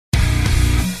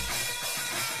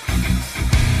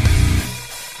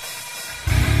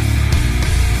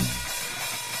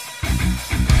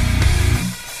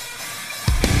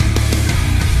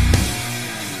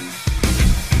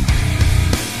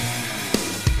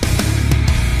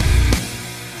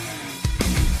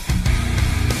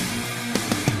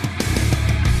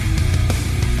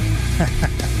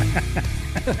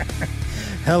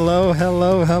Hello,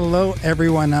 hello, hello,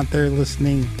 everyone out there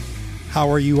listening. How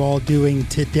are you all doing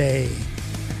today?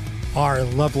 Our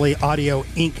lovely Audio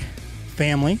Inc.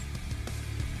 family.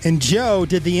 And Joe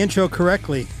did the intro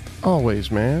correctly.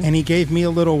 Always, man. And he gave me a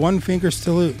little one-finger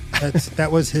salute.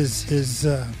 That was his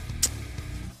I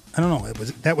don't know,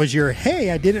 that was your,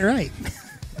 hey, I did it right.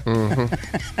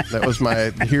 Mm-hmm. That was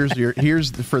my,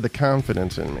 here's for the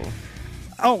confidence in me.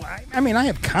 Oh, I mean, I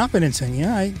have confidence in you.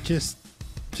 I just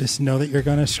know that you're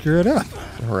going to screw it up.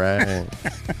 Right.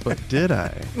 But did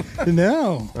I?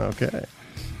 No. Okay.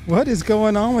 What is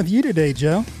going on with you today,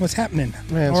 Joe? What's happening?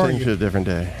 Man, How same shit, different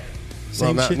day.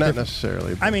 Same well, shit, not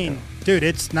necessarily. I mean, dude,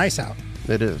 it's nice out.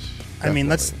 It is. Definitely. I mean,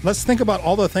 let's think about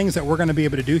all the things that we're going to be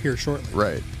able to do here shortly.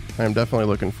 Right. I'm definitely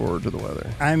looking forward to the weather.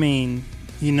 I mean,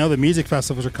 you know the music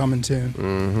festivals are coming soon.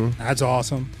 Mm-hmm. That's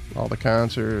awesome. All the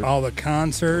concerts.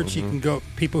 Mm-hmm. You can go,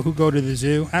 people who go to the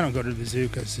zoo. I don't go to the zoo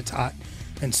because it's hot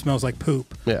and smells like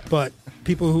poop. Yeah. But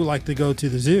people who like to go to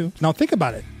the zoo. Now think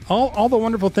about it. All the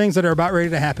wonderful things that are about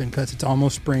ready to happen because it's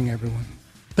almost spring, everyone.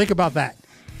 Think about that.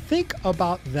 Think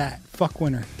about that. Fuck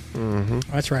winter. Mm-hmm.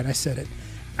 That's right. I said it.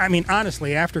 I mean,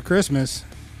 honestly, after Christmas,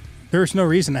 there's no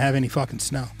reason to have any fucking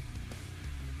snow.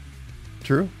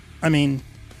 True. I mean,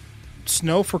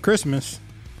 snow for Christmas.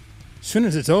 As soon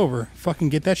as it's over, fucking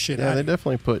get that shit out. Yeah, they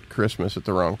definitely put Christmas at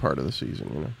the wrong part of the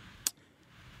season, you know.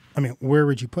 I mean, where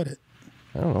would you put it?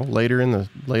 I don't know, later in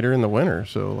the winter.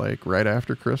 So like right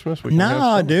after Christmas, we can have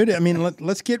Nah, summer. dude. I mean,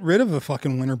 let's get rid of the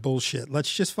fucking winter bullshit.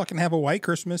 Let's just fucking have a white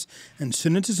Christmas, and as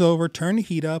soon as it's over, turn the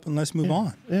heat up and let's move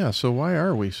on. Yeah. So why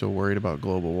are we so worried about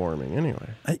global warming anyway?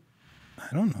 I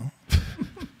don't know.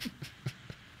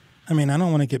 I mean, I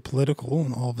don't want to get political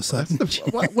and all of a sudden.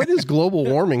 What is global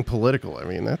warming political? I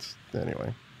mean, that's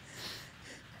anyway.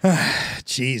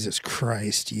 Jesus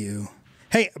Christ, you.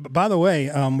 Hey, by the way,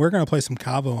 we're going to play some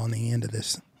Cavo on the end of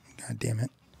this. God damn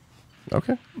it.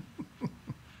 Okay. I'm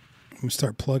going to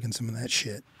start plugging some of that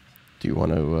shit. Do you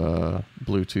want to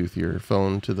Bluetooth your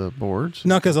phone to the boards?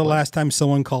 No, because the last time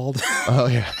someone called. Oh,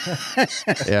 yeah.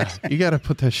 Yeah. You got to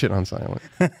put that shit on silent.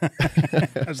 I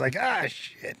was like,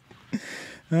 shit.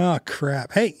 Oh,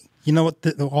 crap. Hey, you know what?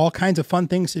 All kinds of fun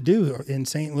things to do in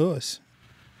St. Louis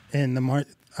in the month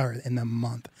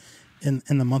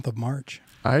of March.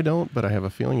 I don't, but I have a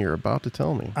feeling you're about to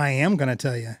tell me. I am going to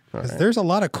tell you because right. There's a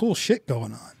lot of cool shit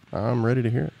going on. I'm ready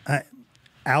to hear it.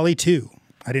 Alley 2.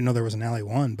 I didn't know there was an Alley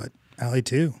 1, but Alley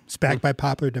 2. It's back by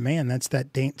popular demand. That's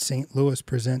that St. Louis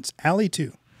presents Alley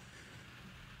 2.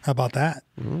 How about that?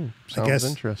 Sounds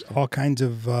interesting. All kinds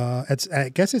of, I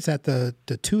guess it's at the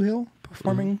Two Hill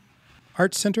Performing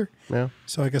Arts Center. Yeah.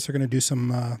 So I guess they're going to do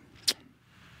some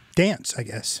dance, I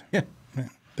guess. Yeah.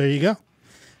 There you go.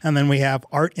 And then we have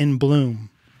Art in Bloom.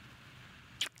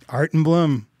 Art in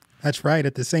Bloom. That's right,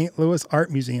 at the St. Louis Art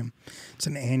Museum. It's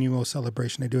an annual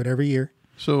celebration. They do it every year.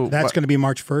 So that's going to be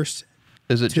March 1st.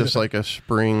 Is it just like a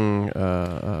spring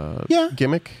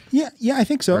gimmick? Yeah, I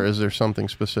think so. Or is there something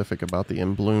specific about the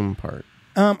in bloom part?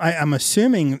 I'm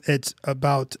assuming it's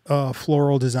about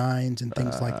floral designs and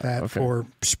things like that for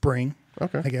spring,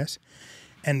 I guess.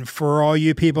 And for all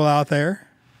you people out there,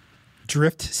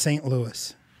 Drift St.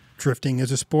 Louis. Drifting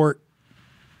is a sport.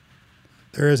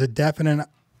 There is a definite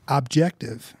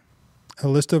objective, a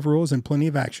list of rules, and plenty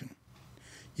of action.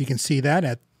 You can see that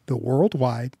at the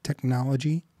Worldwide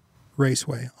Technology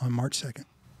Raceway on March 2nd.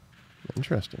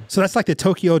 Interesting. So that's like the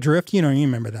Tokyo Drift. You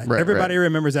remember that. Right, everybody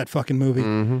remembers that fucking movie.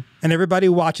 Mm-hmm. And everybody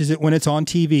watches it when it's on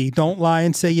TV. Don't lie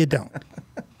and say you don't.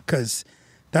 Because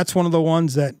that's one of the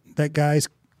ones that guy's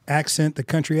accent, the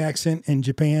country accent in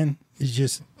Japan, is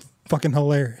just fucking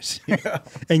hilarious. Yeah.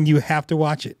 And you have to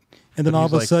watch it. And then all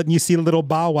of a sudden you see a little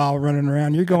Bow Wow running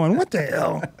around. You're going, what the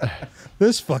hell?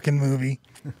 This fucking movie.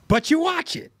 But you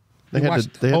watch it. They had to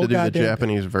do the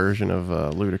Japanese version of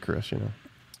Ludacris, you know.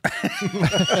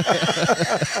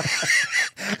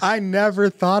 I never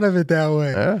thought of it that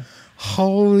way. Yeah.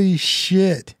 Holy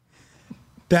shit.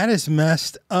 That is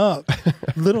messed up.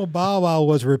 Little Bow Wow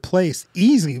was replaced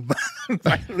easy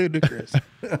by Ludacris.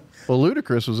 Well,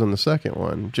 Ludacris was in the second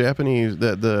one. Japanese,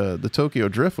 the Tokyo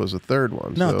Drift was the third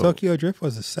one. No, Tokyo Drift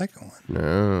was the second one.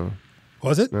 No.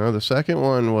 Was it? No, the second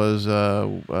one was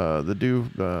the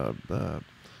dude.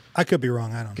 I could be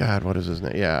wrong. I don't know. God, what is his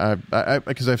name? Yeah, I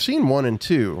because I've seen 1 and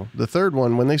 2. The third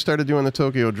one, when they started doing the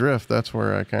Tokyo Drift, that's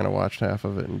where I kind of watched half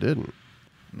of it and didn't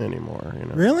anymore. You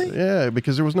know? Really? Yeah,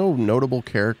 because there was no notable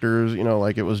characters. You know,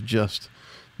 like it was just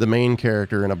the main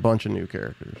character and a bunch of new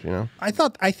characters. You know. I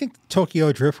think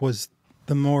Tokyo Drift was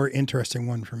the more interesting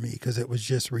one for me because it was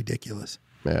just ridiculous.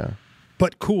 Yeah.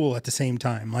 But cool at the same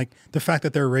time. Like the fact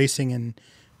that they're racing in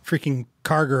freaking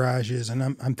car garages, and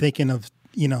I'm thinking of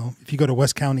you know, if you go to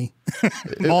West County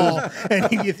Mall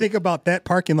and you think about that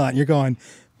parking lot, you're going,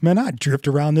 man, I drift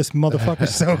around this motherfucker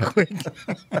so quick.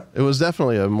 It was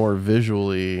definitely a more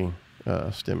visually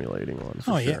stimulating one.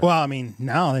 Oh, yeah. Well, I mean,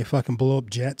 now they fucking blow up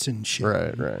jets and shit.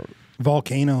 Right.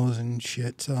 Volcanoes and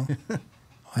shit. So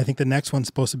I think the next one's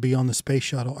supposed to be on the space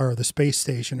shuttle or the space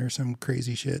station or some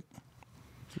crazy shit.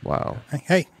 Wow.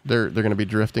 Hey. They're going to be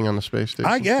drifting on the space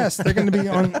station? I guess. They're going to be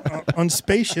on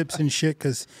spaceships and shit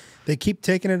because they keep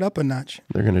taking it up a notch.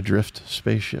 They're going to drift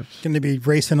spaceships. Going to be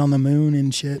racing on the moon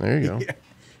and shit. There you go. Yeah.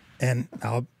 And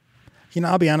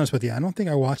I'll be honest with you. I don't think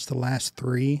I watched the last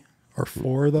 3 or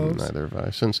 4 of those. Neither have I,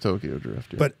 since Tokyo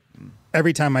Drift. Yeah. But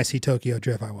every time I see Tokyo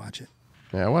Drift, I watch it.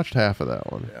 Yeah, I watched half of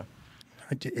that one. Yeah.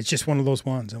 It's just one of those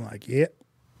ones. I'm like, yep,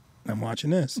 I'm watching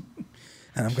this.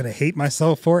 And I'm going to hate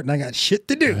myself for it, and I got shit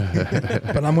to do.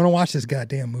 But I'm going to watch this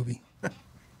goddamn movie.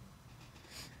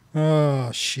 Oh,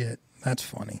 shit. That's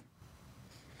funny.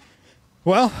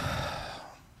 Well,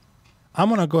 I'm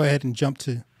going to go ahead and jump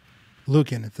to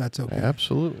Lukcan, if that's okay.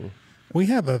 Absolutely. We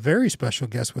have a very special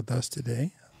guest with us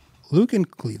today, Lukcan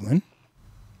Cleveland.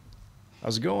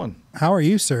 How's it going? How are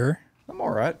you, sir? I'm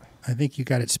all right. I think you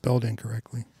got it spelled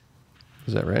incorrectly.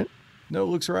 Is that right? No, it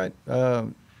looks right.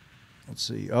 Let's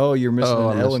see. Oh, you're missing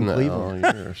an L in Cleveland.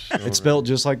 It's spelled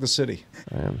just like the city.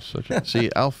 I am such a... See,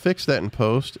 I'll fix that in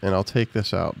post, and I'll take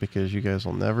this out because you guys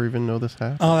will never even know this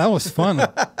happened. Oh, that was fun.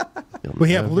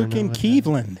 We have Lukcan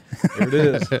Cleveland. There it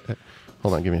is.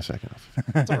 Hold on, give me a second.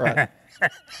 That's all right.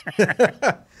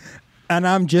 And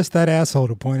I'm just that asshole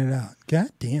to point it out. God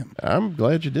damn. I'm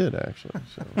glad you did, actually.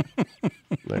 So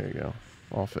there you go.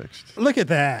 All fixed. Look at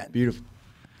that. Beautiful.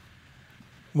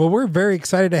 Well, we're very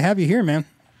excited to have you here, man.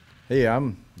 Hey,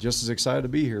 I'm just as excited to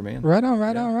be here, man. Right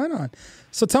on.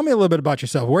 So tell me a little bit about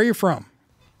yourself. Where are you from?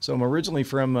 So I'm originally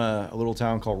from a little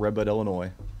town called Redbud,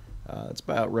 Illinois. It's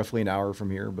about roughly an hour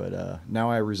from here, but now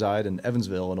I reside in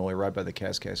Evansville, Illinois, right by the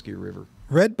Kaskaskia River.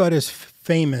 Redbud is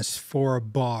famous for a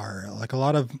bar. Like a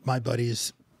lot of my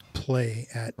buddies play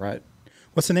at. Right.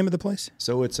 What's the name of the place?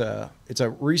 So it's a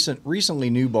recently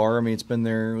new bar. I mean, it's been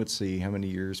there. Let's see, how many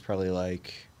years? Probably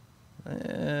like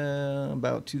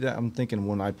about 2000. I'm thinking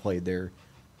when I played there.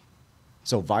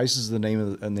 So Vice is the name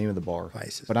of the bar.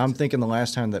 Vice. But I'm thinking the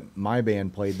last time that my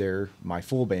band played there, my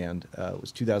full band,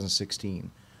 was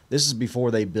 2016. This is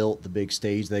before they built the big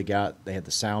stage they got. They had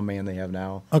the sound man they have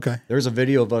now. Okay. There's a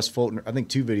video of us floating, I think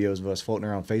 2 videos of us floating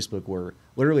around Facebook where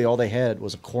literally all they had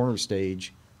was a corner stage.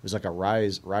 It was like a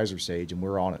riser stage, and we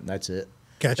were on it, and that's it.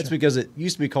 Gotcha. That's because it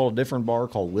used to be called a different bar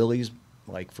called Willie's,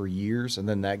 like for years, and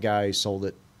then that guy sold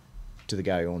it to the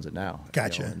guy who owns it now.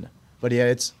 Gotcha. You know, but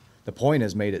yeah, the point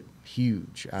has made it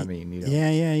huge. I mean, you know.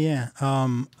 Yeah.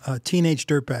 Teenage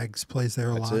Dirtbags plays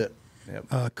there a lot. That's it.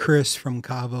 Yep. Chris from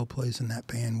Cavo plays in that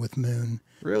band with Moon.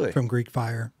 Really? From Greek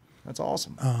Fire. That's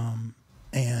awesome.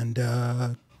 And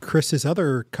Chris's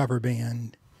other cover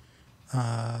band,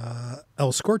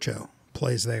 El Scorcho,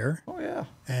 plays there. Oh, yeah.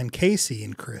 And Casey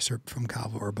and Chris are from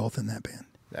Cavo are both in that band.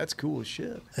 That's cool as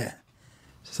shit. Yeah.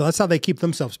 So that's how they keep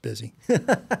themselves busy.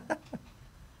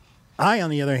 I,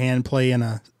 on the other hand, play in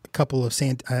a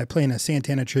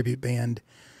Santana tribute band.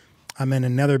 I'm in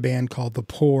another band called The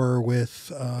Poor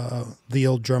with the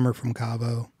old drummer from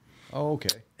Cabo. Oh,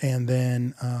 okay. And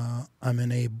then I'm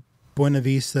in a Buena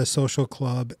Vista Social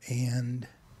Club and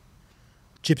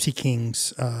Gypsy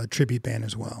Kings tribute band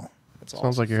as well. That's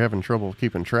Sounds like you're having trouble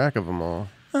keeping track of them all.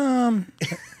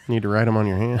 Need to write them on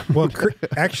your hand. Well,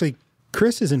 actually,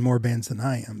 Chris is in more bands than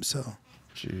I am, so.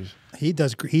 Jeez.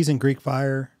 He's in Greek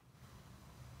Fire,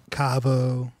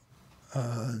 Cavo.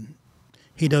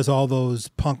 He does all those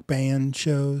punk band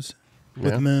shows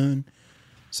with Moon.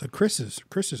 So Chris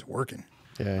is working.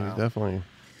 Yeah, he's definitely.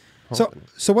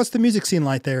 So what's the music scene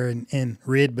like there in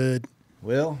Redbud?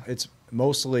 Well, it's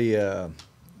mostly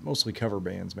cover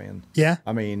bands, man. Yeah.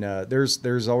 I mean,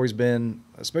 there's always been,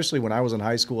 especially when I was in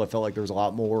high school, I felt like there was a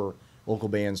lot more local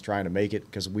bands trying to make it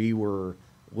because we were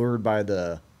lured by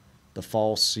the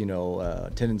false,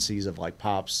 tendencies of like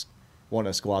Pops wanting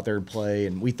us to go out there and play,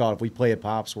 and we thought if we play at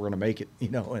Pops, we're going to make it,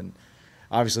 and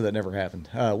obviously that never happened.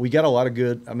 We got a lot of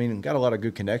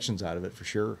good connections out of it for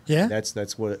sure. Yeah.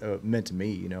 That's what it meant to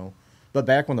me, But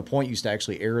back when the Point used to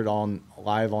actually air it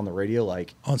live on the radio,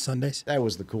 like on Sundays, that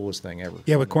was the coolest thing ever.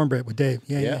 Yeah, with Cornbread with Dave.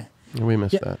 Yeah. We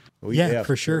missed that. Yeah,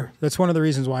 for sure. That's one of the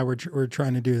reasons why we're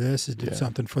trying to do this is do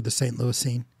something for the St. Louis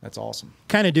scene. That's awesome.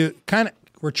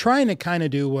 We're trying to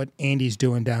do what Andy's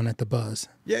doing down at the Buzz.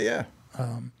 Yeah.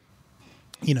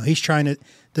 He's trying to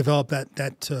develop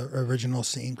that original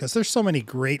scene because there's so many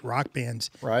great rock bands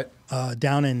right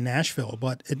down in Nashville,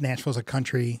 but Nashville's a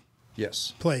country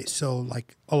place. So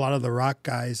like a lot of the rock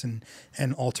guys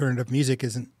and alternative music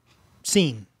isn't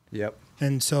seen. Yep.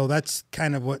 And so that's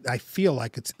kind of what I feel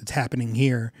like it's happening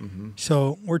here. Mm-hmm.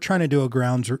 So we're trying to do a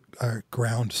grounds route.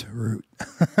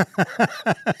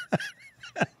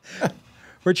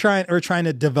 We're trying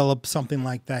to develop something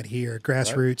like that here,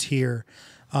 grassroots here.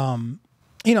 And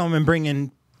bring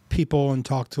in people and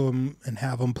talk to them and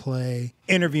have them play,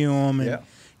 interview them, and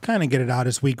kind of get it out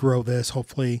as we grow this.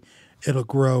 Hopefully, it'll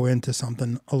grow into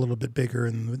something a little bit bigger,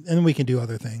 and we can do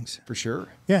other things. For sure.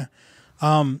 Yeah.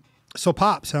 So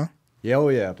Pops, huh? Yeah, oh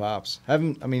yeah, Pops.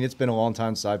 It's been a long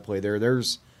time since I played there.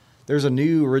 There's a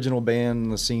new original band in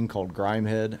the scene called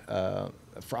Grimehead.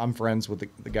 I'm friends with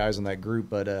the guys in that group,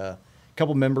 but a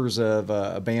couple members of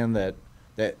a band that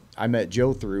I met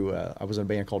Joe through. I was in a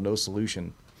band called No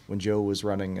Solution when Joe was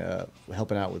running,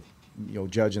 helping out with,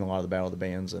 judging a lot of the Battle of the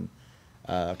Bands, and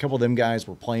a couple of them guys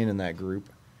were playing in that group,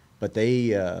 but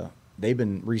they've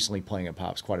been recently playing at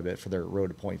Pops quite a bit for their Road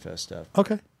to Point Fest stuff.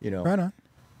 Okay, right on.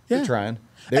 They're trying.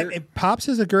 Pops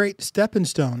is a great stepping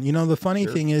stone. The funny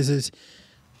thing is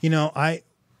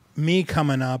me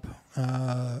coming up,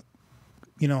 I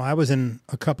was in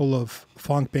a couple of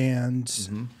funk bands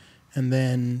and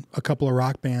then a couple of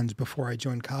rock bands before I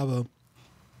joined Cabo.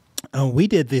 We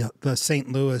did the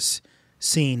St. Louis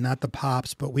scene, not the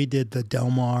Pops, but we did the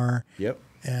Del Mar. Yep.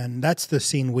 And that's the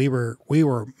scene we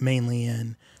were mainly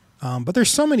in. But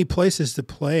there's so many places to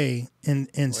play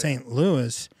in St.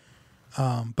 Louis.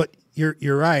 But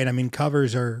you're right.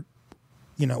 Covers are,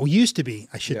 used to be,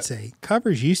 I should say.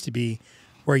 Covers used to be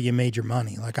where you made your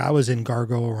money. Like I was in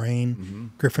Gargoyle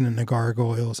Rain, Griffin and the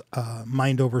Gargoyles,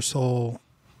 Mind Over Soul,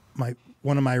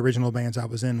 one of my original bands I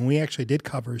was in. We actually did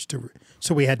covers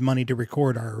so we had money to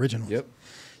record our originals. Yep.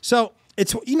 So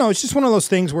it's it's just one of those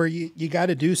things where you got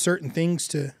to do certain things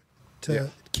to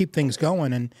keep things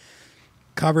going, and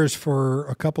covers for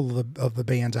a couple of the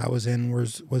bands I was in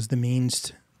was the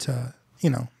means to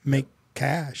make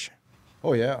cash.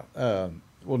 Oh yeah.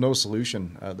 Well, No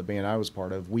Solution, the band I was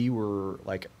part of, we were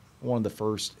like one of the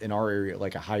first in our area,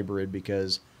 like a hybrid,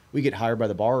 because we get hired by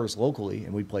the bars locally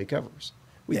and we play covers.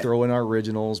 We throw in our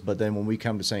originals, but then when we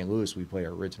come to St. Louis, we play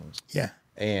our originals. Yeah.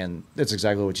 And that's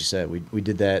exactly what you said. We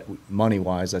did that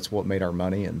money-wise. That's what made our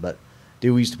money. But we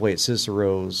used to play at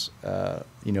Cicero's,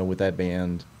 with that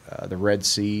band, the Red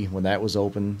Sea, when that was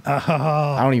open. Oh.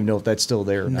 I don't even know if that's still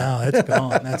there. No, that's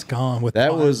gone. That's gone.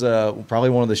 That was probably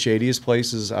one of the shadiest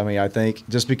places. I think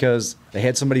just because they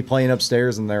had somebody playing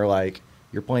upstairs and they're like,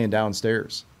 you're playing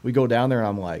downstairs. We go down there and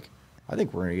I'm like, I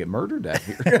think we're going to get murdered down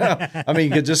here.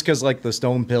 Just because like the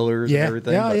stone pillars and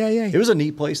everything. Yeah. It was a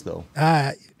neat place though.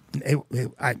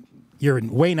 You're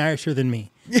way nicer than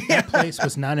me. That place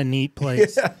was not a neat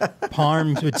place.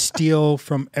 Parms would steal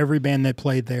from every band that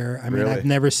played there. Really? I've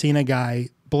never seen a guy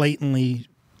blatantly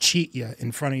cheat you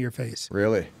in front of your face.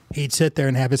 Really? He'd sit there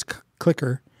and have his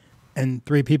clicker, and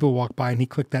 3 people walk by, and he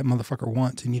clicked that motherfucker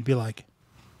once, and you'd be like,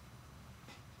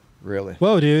 really?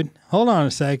 Whoa, dude. Hold on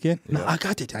a second. Yeah. No, I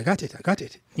got it.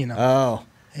 Oh.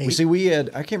 Hey. We I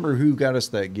can't remember who got us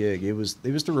that gig. It was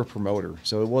through a promoter,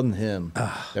 so it wasn't him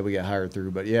that we got hired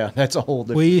through. But yeah, that's a whole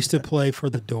different. We used to play for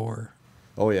the Door.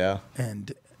 Oh yeah.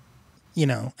 And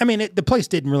the place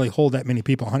didn't really hold that many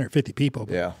people, 150 people.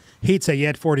 But yeah. He'd say you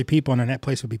had 40 people, and then that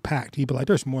place would be packed. He'd be like,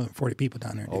 "There's more than 40 people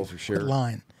down there." Dude. Oh, for sure. Good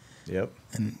line. Yep.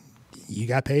 And you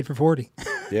got paid for 40.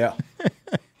 Yeah.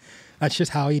 That's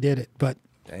just how he did it. But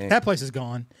dang. That place is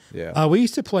gone. Yeah. We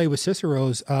used to play with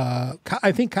Cicero's.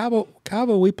 I think Cabo,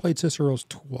 we played Cicero's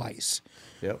twice.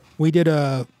 Yep. We did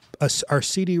our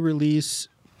CD release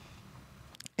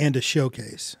and a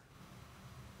showcase.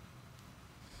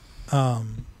 I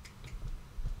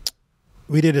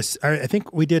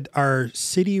think we did our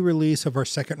CD release of our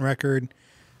second record.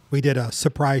 We did a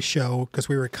surprise show because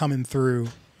we were coming through.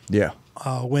 Yeah.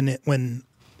 When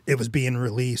it was being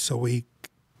released, so we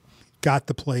got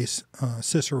the place,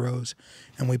 Cicero's,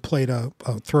 and we played a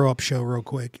throw-up show real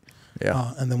quick.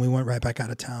 Yeah. And then we went right back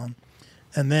out of town.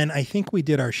 And then I think we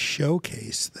did our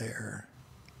showcase there,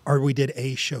 or we did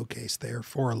a showcase there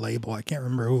for a label. I can't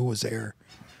remember who was there.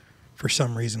 For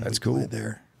some reason, that's we cool. played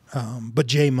there. But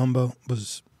Jay Mumbo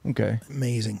was okay.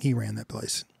 Amazing. He ran that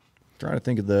place. Trying to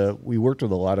think of we worked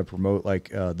with a lot of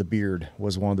The Beard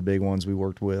was one of the big ones we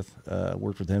worked with.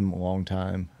 Worked with him a long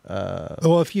time.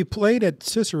 Well, if you played at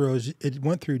Cicero's, it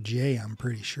went through Jay, I'm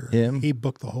pretty sure. Him? He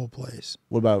booked the whole place.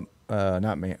 What about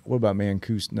what about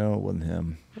Mancuso? No, it wasn't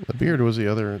him. The Beard was the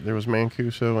other. There was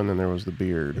Mancuso, and then there was The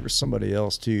Beard. There was somebody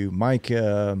else too. Mike.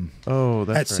 That's at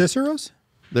right. Cicero's?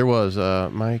 There was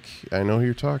Mike. I know who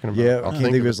you're talking about. Yeah, I can't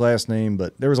think of his last name,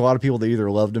 but there was a lot of people that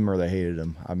either loved him or they hated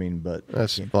him. I mean, but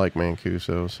that's like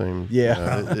Mancuso, same.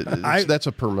 Yeah, that's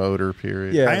a promoter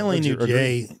period. Yeah, I only knew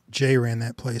Jay. Jay ran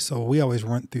that place, so we always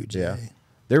went through Jay. Yeah.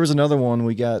 There was another one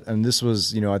we got, and this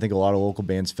was, I think a lot of local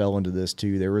bands fell into this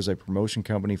too. There was a promotion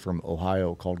company from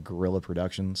Ohio called Gorilla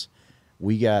Productions.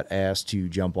 We got asked to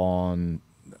jump on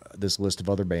this list of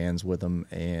other bands with them,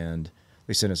 and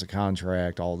they sent us a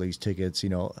contract, all these tickets.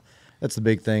 That's the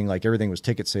big thing. Like, everything was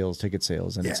ticket sales.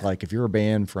 And it's like, if you're a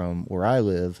band from where I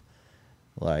live,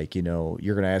 like, you're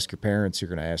going to ask your parents, you're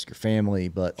going to ask your family,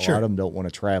 but a lot of them don't want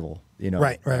to travel,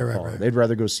 Right. They'd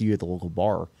rather go see you at the local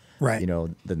bar, right,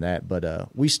 than that. But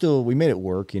we made it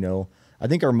work, I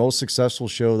think our most successful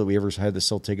show that we ever had to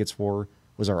sell tickets for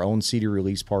was our own CD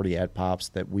release party at Pops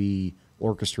that we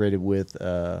orchestrated with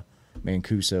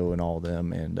Mancuso and all of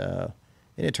them, and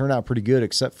it turned out pretty good,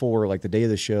 except for like the day of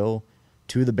the show,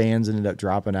 2 of the bands ended up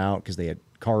dropping out because they had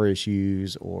car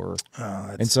issues,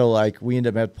 and so like we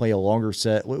ended up having to play a longer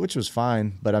set, which was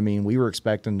fine. But I mean, we were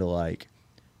expecting to like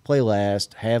play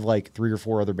last, have like 3 or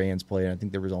 4 other bands play, and I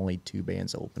think there was only 2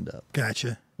 bands that opened up.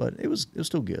 Gotcha. But it was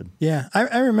still good. Yeah,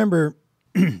 I remember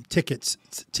tickets.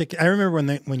 I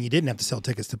remember when you didn't have to sell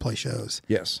tickets to play shows.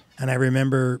 Yes, and I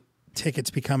remember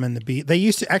tickets becoming the beat. They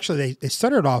used to actually they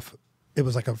started off. It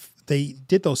was like they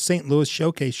did those St. Louis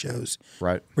showcase shows,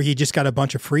 right, where you just got a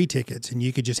bunch of free tickets and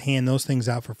you could just hand those things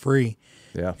out for free.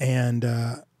 Yeah, and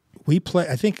we play.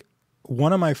 I think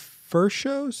one of my first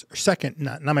shows, or second,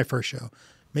 not my first show,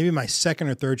 maybe my second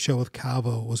or third show with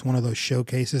Calvo was one of those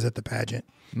showcases at the pageant.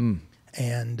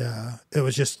 And it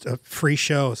was just a free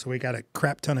show, so we got a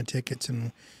crap ton of tickets,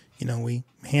 and we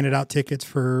handed out tickets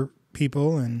for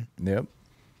people, and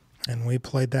and we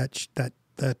played that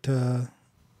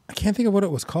I can't think of what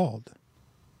it was called.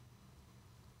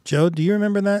 Joe, do you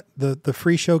remember that the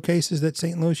free showcases that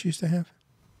St. Louis used to have?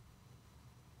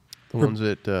 The ones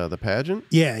at the pageant?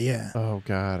 Yeah. Oh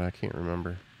God, I can't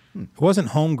remember. It wasn't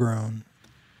Homegrown,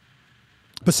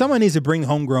 but someone needs to bring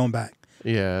Homegrown back.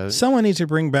 Yeah. Someone needs to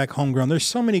bring back Homegrown. There's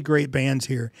so many great bands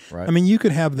here. Right. I mean, you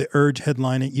could have the Urge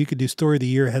headline it. You could do Story of the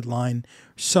Year headline.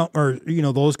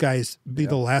 Those guys be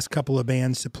the last couple of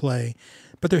bands to play.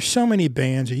 But there's so many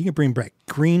bands. You can bring back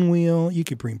Green Wheel. You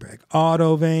could bring back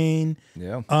Autovane.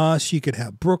 Yeah. Us. You could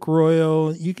have Brook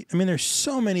Royal. There's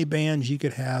so many bands you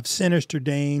could have. Sinister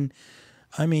Dane.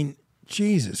 I mean,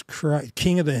 Jesus Christ.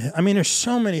 King of the Hill. I mean, there's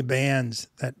so many bands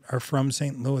that are from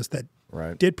St. Louis that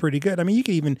did pretty good. I mean, you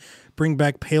could even bring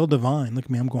back Pale Divine. Look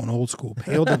at me, I'm going old school.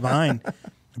 Pale Divine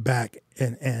back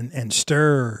and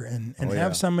Stir and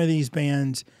have some of these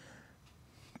bands,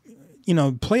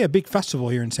 play a big festival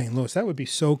here in St. Louis. That would be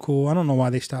so cool. I don't know why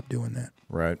they stopped doing that.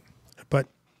 Right. But,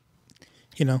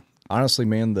 honestly,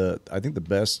 man, I think the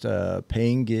best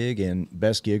paying gig and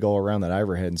best gig all around that I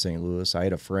ever had in St. Louis, I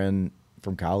had a friend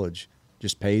from college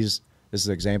just pays. This is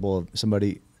an example of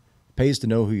somebody pays to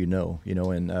know who you know,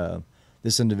 and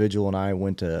this individual and I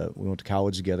went to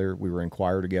college together. We were in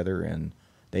choir together, and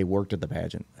they worked at the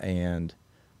pageant. And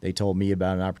they told me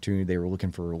about an opportunity. They were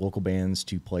looking for local bands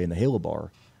to play in the Halo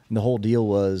Bar. And the whole deal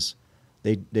was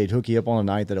they'd hook you up on a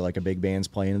night that like a big band's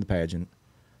playing in the pageant.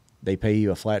 They pay you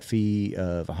a flat fee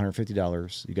of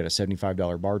 $150. You got a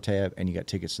 $75 bar tab, and you got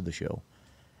tickets to the show.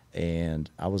 And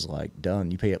I was like,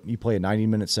 done. You play a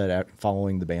 90-minute set out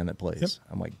following the band that plays. Yep.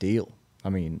 I'm like, deal.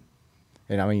 It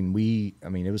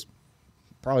was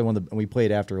probably we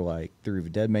played after like Theory of a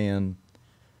Dead Man.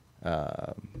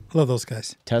 love those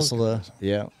guys. Tesla,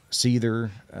 yeah.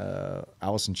 Seether,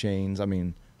 Alice in Chains. I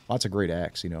mean, lots of great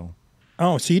acts,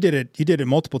 Oh, so you did it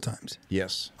multiple times.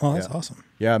 Yes. Oh, that's awesome.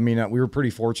 Yeah, I mean, we were pretty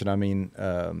fortunate. I mean,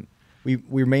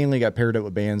 we mainly got paired up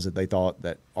with bands that they thought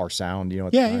that our sound,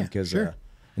 at the time. Because, sure.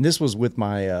 And this was with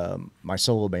my my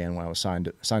solo band when I was signed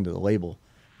to the label.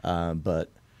 But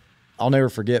I'll never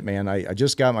forget, man. I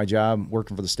just got my job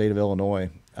working for the state of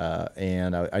Illinois,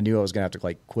 and I knew I was gonna have to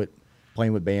like quit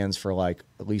playing with bands for like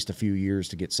at least a few years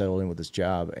to get settled in with this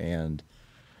job. And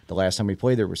the last time we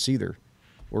played there was Seether.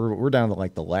 We're down to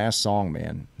like the last song,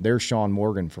 man. There's Sean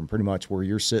Morgan from pretty much where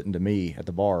you're sitting to me at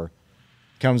the bar,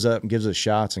 comes up and gives us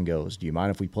shots and goes, "Do you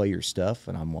mind if we play your stuff?"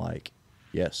 And I'm like,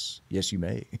 yes, you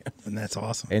may. And that's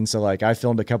awesome. And so like I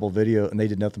filmed a couple video, and they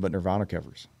did nothing but Nirvana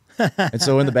covers. And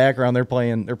so in the background they're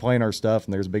playing our stuff,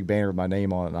 and there's a big banner with my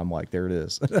name on it, and I'm like, there it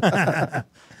is.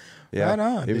 Yeah, right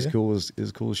on, it was cool. It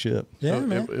was cool as shit. Yeah, So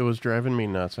man. it was driving me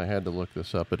nuts. I had to look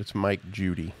this up, but it's Mike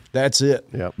Judy. That's it.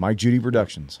 Yep. Mike Judy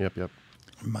Productions. Yep.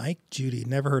 Mike Judy,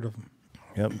 never heard of him.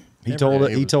 Yep. He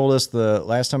Never told us the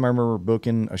last time I remember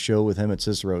booking a show with him at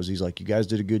Cicero's, he's like, "You guys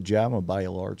did a good job. I'm gonna buy you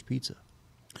a large pizza."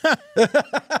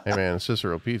 Hey man,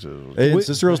 Cicero Pizza.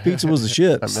 Cicero's Pizza was the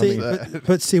shit.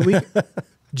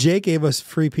 Jay gave us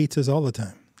free pizzas all the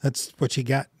time. That's what you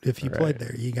got if you played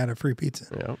there. You got a free pizza.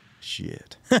 Yep.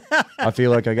 Shit. I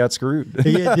feel like I got screwed.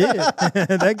 You did.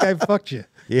 That guy fucked you.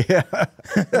 Yeah.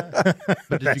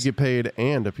 But did you get paid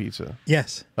and a pizza?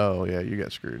 Yes. Oh, yeah, you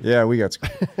got screwed. Yeah, we got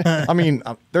screwed. I mean,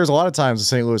 there's a lot of times in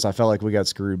St. Louis I felt like we got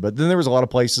screwed, but then there was a lot of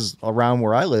places around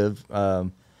where I live.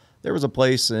 There was a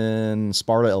place in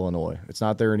Sparta, Illinois. It's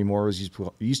not there anymore. It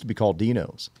used to be called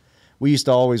Dino's. We used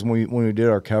to always, when we did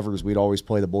our covers, we'd always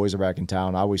play The Boys Are Back in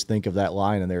Town. I always think of that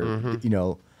line in there,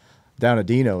 down at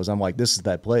Dino's. I'm like, this is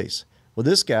that place. Well,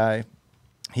 this guy,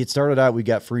 he had started out, we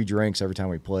got free drinks every time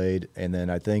we played, and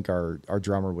then I think our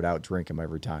drummer would out-drink him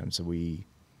every time, so he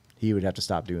would have to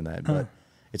stop doing that. But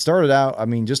it started out, I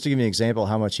mean, just to give you an example of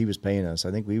how much he was paying us,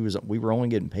 I think we were only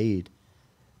getting paid,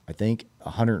 I think,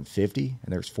 $150, and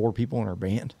there's 4 people in our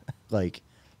band. Like,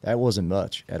 that wasn't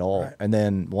much at all. Right. And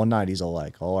then one night he's all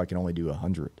like, I can only do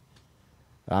 100.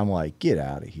 I'm like, get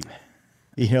out of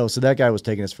here. So that guy was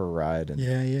taking us for a ride. And,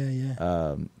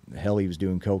 yeah. Hell, he was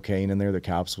doing cocaine in there. The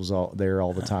cops was all there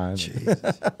all the time.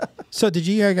 So did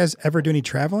you guys ever do any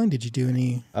traveling? Did you do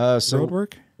any road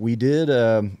work? We did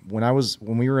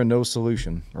when we were in No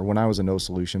Solution, or when I was in No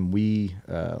Solution, we,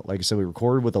 like I said, we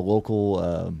recorded with a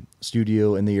local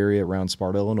studio in the area around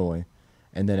Sparta, Illinois.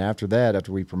 And then after that,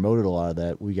 after we promoted a lot of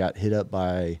that, we got hit up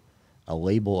by a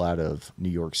label out of New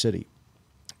York City.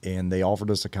 And they offered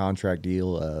us a contract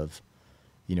deal of,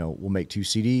 we'll make 2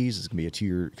 CDs. It's going to be a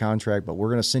 2-year contract, but we're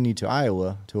going to send you to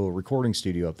Iowa to a recording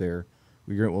studio up there.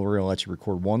 We're going to let you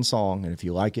record 1 song, and if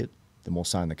you like it, then we'll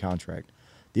sign the contract.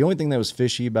 The only thing that was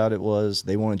fishy about it was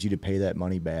they wanted you to pay that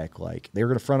money back. Like, they were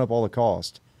going to front up all the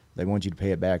cost. They wanted you to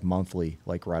pay it back monthly,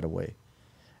 like right away.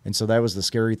 And so that was the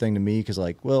scary thing to me because,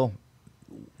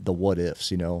 the what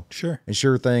ifs, Sure. And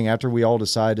sure thing, after we all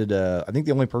decided, I think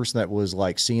the only person that was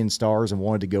like seeing stars and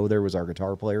wanted to go there was our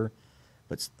guitar player.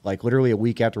 But like literally a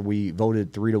week after we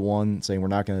voted 3-1 saying we're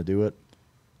not going to do it,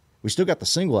 we still got the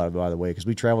single out of it, by the way, because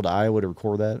we traveled to Iowa to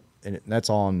record that. And that's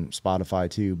on Spotify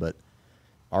too. But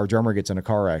our drummer gets in a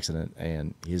car accident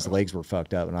and his legs were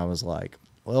fucked up. And I was like,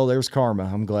 well, there's karma.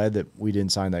 I'm glad that we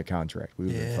didn't sign that contract. We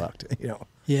would have been fucked,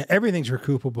 Yeah, everything's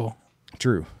recoupable.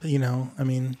 True. I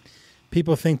mean,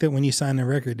 people think that when you sign a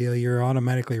record deal, you're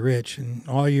automatically rich, and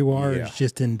all you are is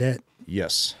just in debt.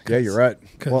 Yes. Yeah, you're right.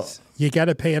 Because you got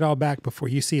to pay it all back before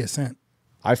you see a cent.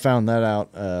 I found that out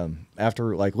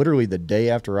after, literally the day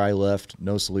after I left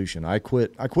No Solution. I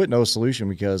quit No Solution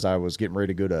because I was getting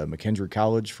ready to go to McKendree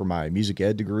College for my music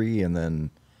ed degree, and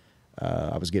then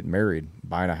I was getting married,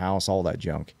 buying a house, all that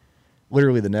junk.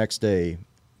 Literally the next day,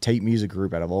 Tate Music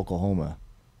Group out of Oklahoma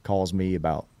calls me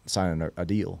about signing a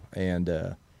deal,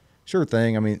 and sure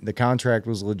thing. I mean, the contract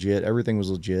was legit. Everything was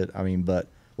legit. I mean, but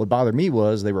what bothered me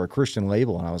was they were a Christian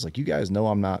label, and I was like, you guys know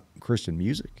I'm not Christian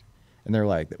music. And they're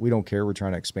like, we don't care. We're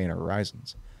trying to expand our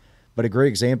horizons. But a great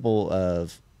example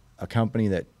of a company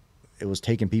that it was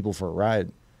taking people for a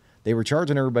ride, they were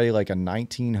charging everybody like a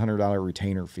 $1,900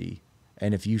 retainer fee.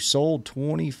 And if you sold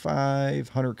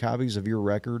 2,500 copies of your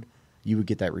record, you would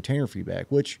get that retainer fee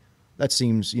back, which that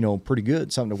seems, pretty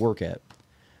good, something to work at.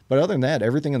 But other than that,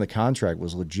 everything in the contract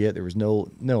was legit. There was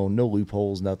no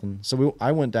loopholes, nothing. So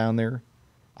I went down there.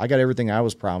 I got everything I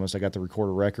was promised. I got to record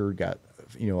a record, got,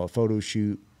 a photo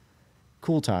shoot.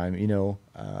 Cool time,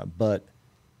 But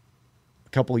a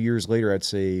couple of years later, I'd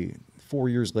say 4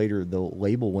 years later, the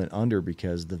label went under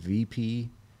because the VP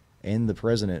and the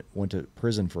president went to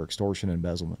prison for extortion and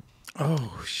embezzlement.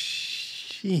 Oh,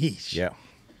 sheesh. Yeah.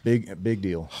 Big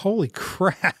deal. Holy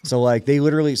crap. So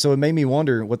it made me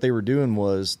wonder what they were doing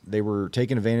was they were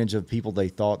taking advantage of people they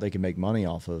thought they could make money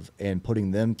off of and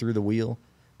putting them through the wheel.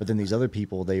 But then these other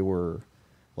people, they were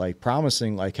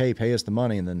promising hey, pay us the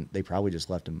money. And then they probably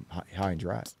just left them high and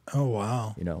dry. Oh,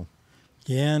 wow.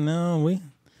 Yeah, no,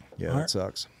 that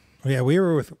sucks. Yeah, we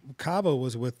were Cabo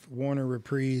was with Warner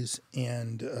Reprise,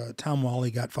 and Tom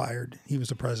Wally got fired. He was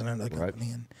the president of the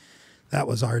company, and that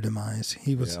was our demise.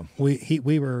 He was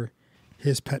we were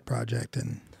his pet project,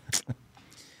 and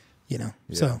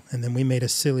so, and then we made a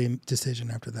silly decision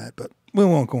after that, but we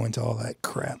won't go into all that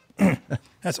crap.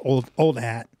 That's old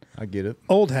hat. I get it.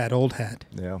 Old hat.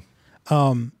 Yeah.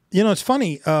 It's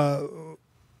funny.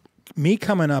 Me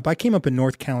coming up, I came up in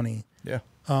North County. Yeah.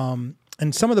 And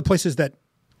some of the places that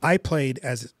I played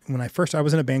when I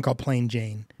was in a band called Plain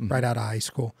Jane right out of high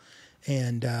school.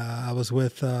 And I was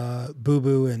with Boo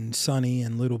Boo and Sonny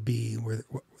and Little B.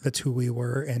 That's who we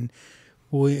were. And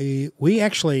we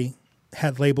actually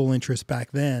had label interest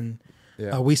back then.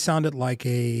 Yeah. We sounded like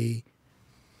a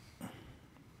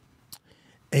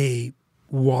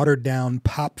watered down,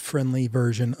 pop friendly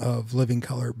version of Living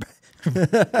Color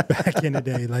back in the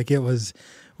day. Like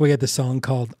we had the song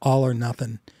called All or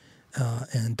Nothing,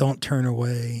 and Don't Turn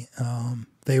Away.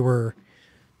 They were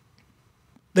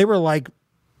like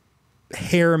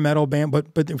hair metal band, but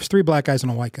it was 3 black guys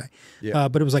and a white guy. Yeah.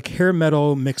 But it was like hair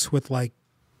metal mixed with like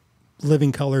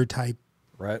Living Color type.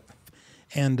 Right.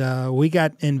 And we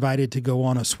got invited to go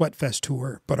on a Sweatfest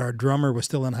tour, but our drummer was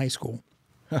still in high school.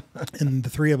 And the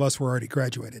 3 of us were already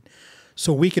graduated.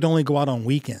 So we could only go out on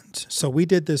weekends. So we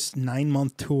did this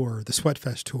 9-month tour, the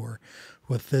Sweatfest tour,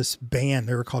 with this band.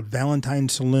 They were called Valentine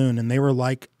Saloon, and they were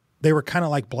kind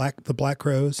of like the Black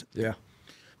Crowes. Yeah.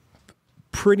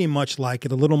 Pretty much like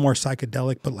it, a little more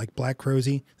psychedelic, but like Black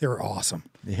Crowesy. They were awesome.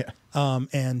 Yeah.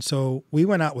 And so we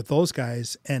went out with those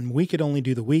guys, and we could only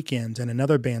do the weekends, and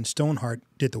another band, Stoneheart,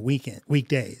 did the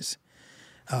weekdays.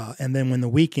 And then when the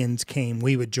weekends came,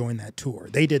 we would join that tour.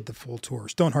 They did the full tour.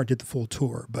 Stoneheart did the full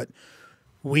tour, but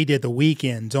we did the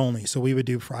weekends only. So we would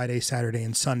do Friday, Saturday,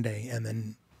 and Sunday, and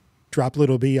then drop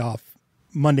Little B off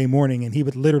Monday morning, and he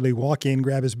would literally walk in,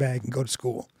 grab his bag, and go to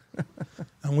school.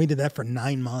 And we did that for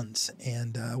 9 months,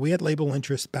 and we had label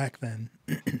interest back then.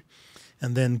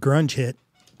 And then grunge hit,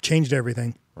 changed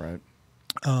everything. Right.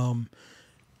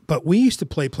 But we used to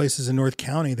play places in North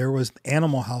County. There was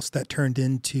Animal House that turned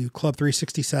into Club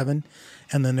 367,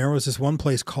 and then there was this one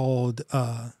place called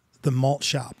the Malt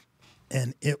Shop,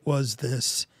 and it was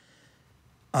this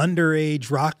underage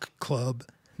rock club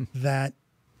that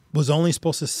was only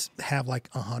supposed to have like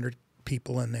 100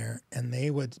 people in there, and they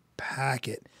would pack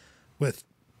it with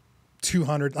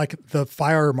 200. Like the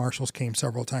fire marshals came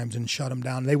several times and shut them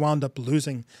down. They wound up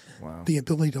losing the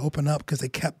ability to open up because they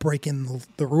kept breaking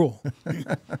the rule.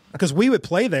 Because we would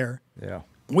play there,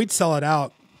 we'd sell it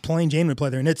out. Plain Jane would play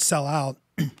there, and it'd sell out,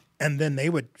 and then they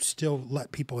would still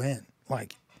let people in.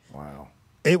 Like, wow,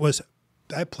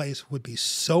 that place would be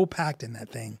so packed in that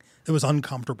thing, it was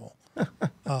uncomfortable.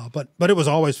 But it was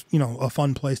always, a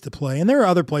fun place to play. And there are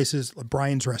other places, like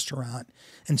Brian's Restaurant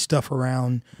and stuff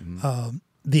around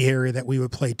the area that we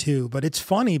would play too. But it's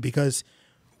funny because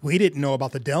we didn't know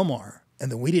about the Del Mar,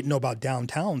 and then we didn't know about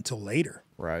downtown until later.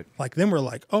 Right. Like then we're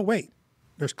like, oh wait,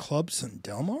 there's clubs in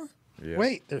Del Mar? Yeah.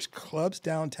 Wait, there's clubs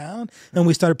downtown? And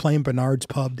we started playing Bernard's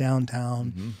Pub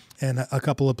downtown and a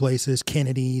couple of places,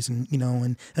 Kennedy's, and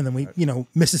and then we,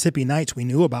 Mississippi Nights we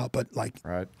knew about, but like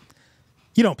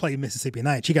you don't play Mississippi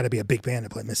Nights. You got to be a big band to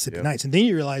play Mississippi Nights. And then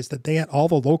you realize that they had all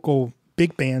the local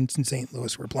big bands in St.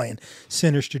 Louis were playing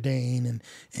Sinister Dane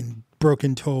and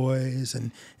Broken Toys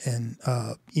and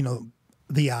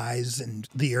The Eyes and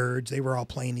The Urge. They were all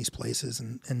playing these places.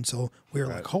 And so we were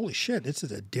like, holy shit, this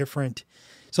is a different.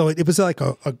 So it was like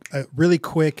a really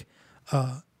quick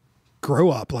grow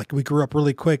up. Like we grew up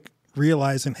really quick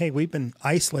realizing, hey, we've been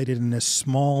isolated in this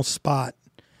small spot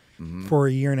for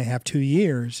a year and a half, 2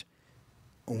 years.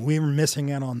 We were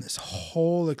missing out on this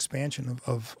whole expansion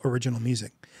of original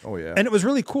music. Oh, yeah. And it was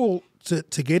really cool to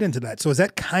get into that. So is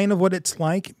that kind of what it's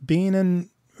like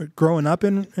growing up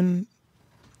in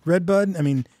Redbud? I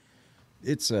mean,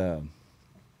 it's, as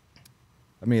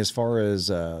far as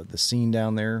the scene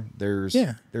down there, there's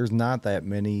not that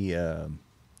many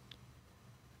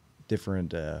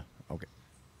different, as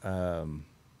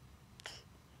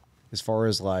far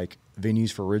as like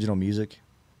venues for original music,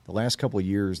 the last couple of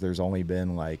years, there's only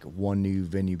been like one new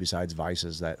venue besides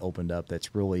Vice's that opened up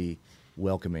that's really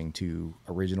welcoming to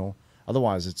original.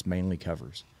 Otherwise, it's mainly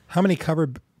covers. How many cover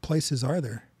places are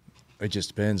there? It just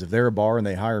depends. If they're a bar and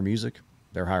they hire music,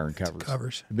 they're hiring covers.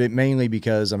 Covers. But mainly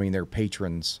because, they're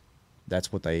patrons.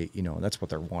 That's what that's what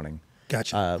they're wanting.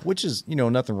 Gotcha. Which is,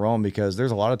 nothing wrong because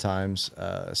there's a lot of times,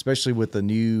 especially with the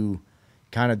new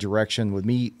kind of direction with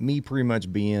me pretty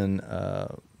much being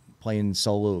playing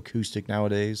solo acoustic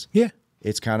nowadays. Yeah.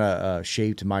 It's kind of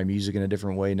shaped my music in a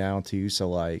different way now too. So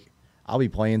like I'll be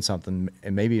playing something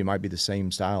and maybe it might be the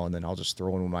same style and then I'll just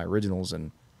throw in my originals and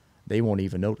they won't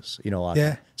even notice,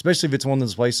 especially if it's one of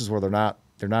those places where they're not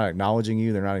acknowledging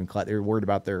you. They're not they're worried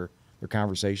about their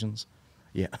conversations.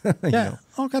 Yeah. Yeah.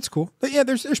 Oh, that's cool. But yeah,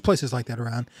 there's places like that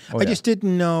around. Oh, I just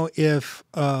didn't know if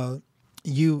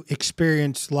you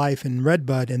experienced life in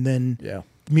Redbud and then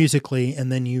musically,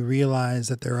 and then you realize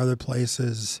that there are other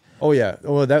places. Oh yeah.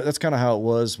 Well, that's kind of how it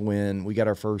was when we got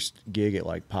our first gig at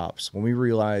like Pops. When we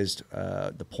realized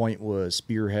the point was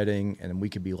spearheading and we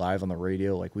could be live on the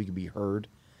radio, like we could be heard.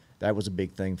 That was a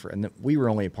big thing and we were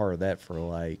only a part of that for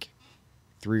like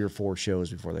 3 or 4 shows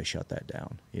before they shut that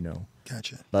down,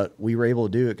 Gotcha. But we were able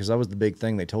to do it because that was the big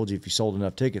thing. They told you if you sold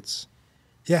enough tickets,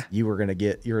 you were gonna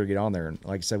get on there. And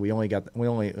like I said, we only got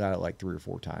it like 3 or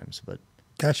 4 times, but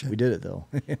gotcha. We did it though.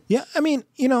 Yeah, I mean,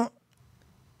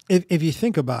 if you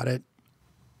think about it,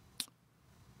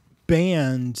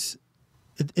 bands,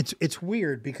 it's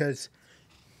weird because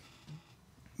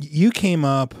you came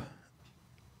up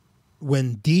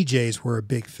when DJs were a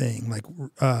big thing, like,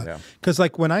 because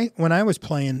like when I was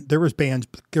playing, there was bands,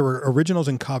 there were originals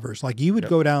and covers. Like you would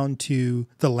go down to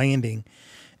the Landing,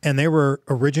 and there were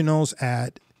originals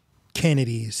at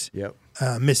Kennedy's,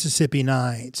 Mississippi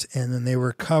Nights, and then they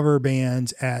were cover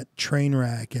bands at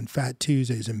Trainwreck and Fat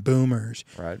Tuesdays and Boomers.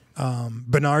 Right.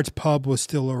 Bernard's Pub was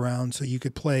still around, so you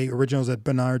could play originals at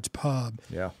Bernard's Pub.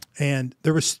 Yeah. And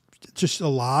there was just a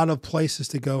lot of places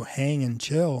to go hang and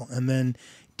chill, and then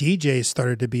DJs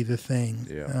started to be the thing.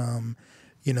 Yeah.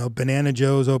 Banana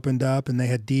Joe's opened up, and they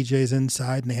had DJs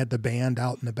inside, and they had the band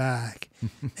out in the back,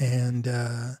 and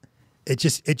it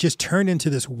just turned into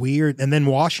this weird. And then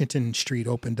Washington Street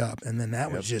opened up, and then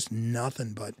that was just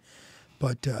nothing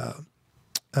but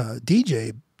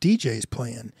DJs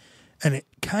playing, and it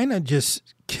kind of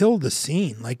just killed the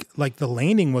scene. Like the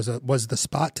Landing was the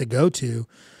spot to go to,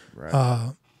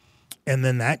 right. And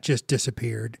then that just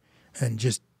disappeared and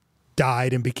just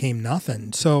died and became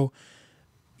nothing. So,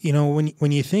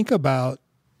 when you think about,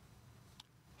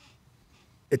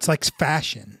 it's like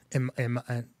fashion, and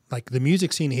like the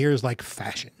music scene here is like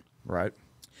fashion. Right.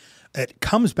 It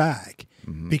comes back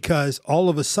because all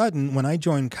of a sudden, when I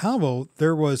joined Cavo,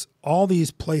 there was all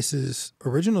these places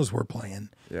originals were playing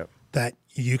that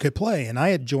you could play, and I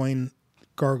had joined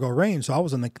Gargoyle Rain, so I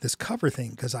was on this cover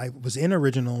thing because I was in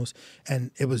originals,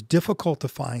 and it was difficult to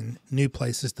find new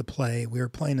places to play. We were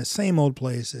playing the same old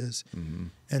places,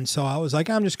 and so I was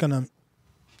like, I'm just gonna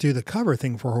do the cover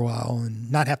thing for a while and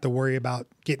not have to worry about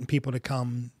getting people to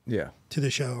come to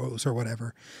the shows or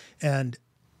whatever. And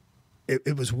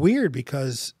it was weird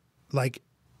because like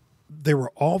there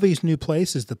were all these new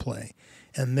places to play,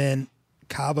 and then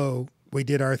Cabo, we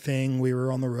did our thing. We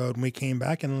were on the road, and we came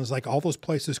back, and it was like all those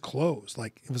places closed.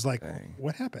 Like it was like,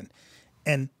 what happened?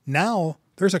 And now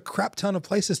there's a crap ton of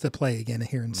places to play again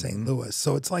here in St. Louis.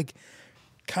 So it's like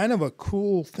kind of a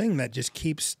cool thing that just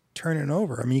keeps turning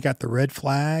over. I mean, you got the Red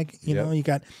Flag,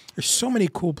 there's so many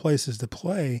cool places to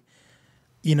play.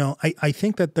 I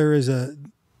think that there is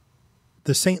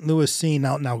the St. Louis scene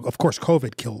now, of course,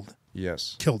 COVID killed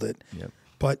it. Yep.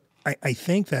 But I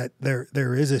think that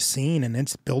there is a scene, and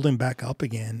it's building back up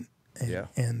again.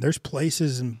 And there's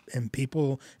places and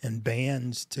people and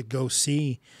bands to go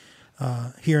see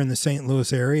here in the St.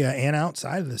 Louis area and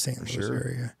outside of the St. Louis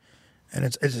area. And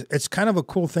it's kind of a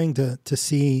cool thing to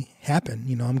see happen.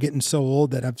 I'm getting so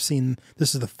old that I've seen,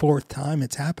 this is the 4th time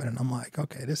it's happened, and I'm like,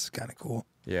 okay, this is kind of cool.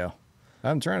 Yeah.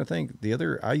 I'm trying to think.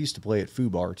 I used to play at Foo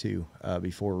Bar too,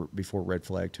 before Red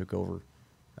Flag took over.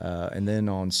 And then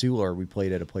on Soulard, we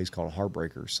played at a place called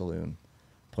Heartbreaker Saloon.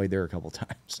 Played there a couple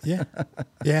times. Yeah,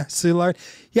 Soulard.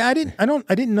 Yeah, I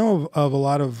didn't know of a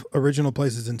lot of original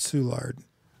places in Soulard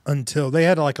until they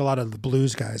had like a lot of the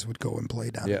blues guys would go and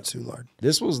play down in Soulard.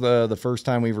 This was the first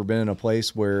time we've ever been in a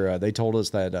place where they told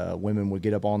us that women would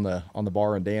get up on the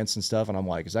bar and dance and stuff. And I'm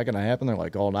like, is that going to happen? They're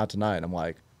like, oh, not tonight. And I'm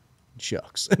like,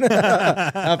 shucks,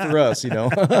 not for us,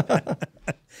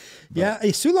 Yeah,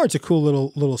 Soulard's a cool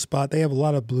little spot. They have a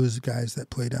lot of blues guys that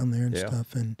play down there and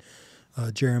stuff, and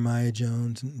Jeremiah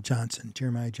Johnson,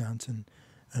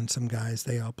 and some guys.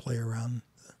 They all play around.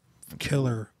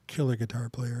 Killer guitar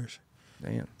players.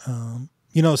 Damn.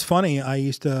 It's funny. I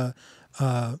used to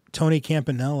Tony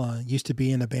Campanella used to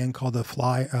be in a band called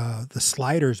the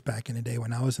Sliders back in the day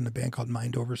when I was in a band called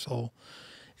Mind Over Soul,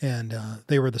 and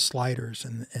they were the Sliders,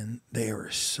 and they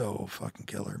were so fucking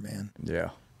killer, man. Yeah.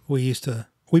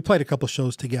 We played a couple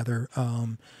shows together.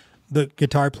 The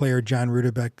guitar player, John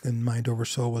Rudebeck, in Mind Over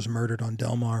Soul was murdered on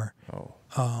Del Mar.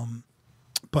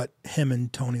 But him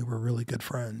and Tony were really good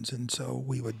friends. And so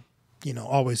we would,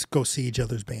 always go see each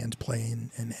other's bands play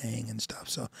and hang and stuff.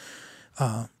 So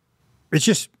it's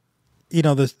just,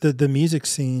 the music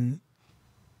scene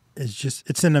is just,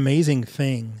 it's an amazing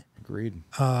thing. Agreed.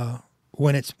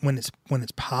 When it's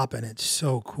popping, it's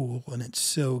so cool and it's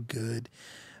so good.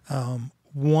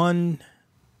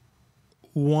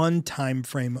 One time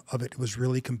frame of it was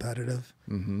really competitive,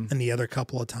 and the other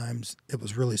couple of times it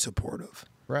was really supportive.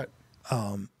 Right.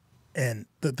 And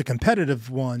the competitive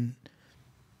one,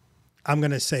 I'm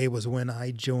going to say, was when I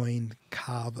joined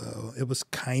Cavo. It was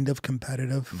kind of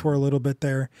competitive for a little bit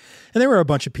there. And there were a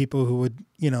bunch of people who would,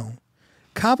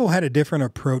 Cavo had a different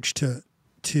approach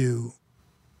to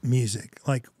music.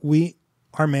 Like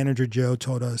our manager, Joe,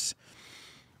 told us,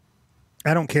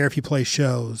 I don't care if you play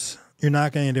shows. You're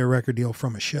not going to get a record deal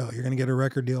from a show. You're going to get a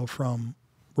record deal from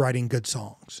writing good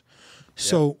songs.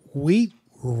 So we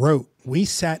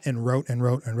sat and wrote.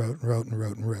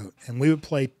 And we would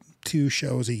play 2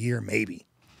 shows a year, maybe.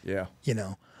 Yeah. You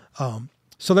know,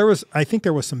 so I think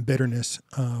there was some bitterness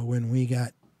when we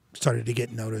started to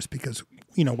get noticed because,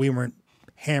 you know, we weren't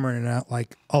hammering it out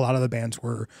like a lot of the bands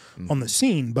were on the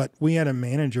scene, but we had a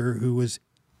manager who was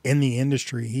in the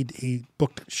industry. He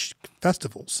booked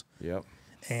festivals. Yep.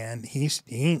 And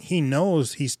he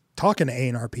knows he's talking to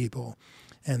A&R people,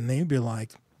 and they'd be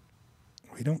like,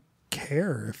 we don't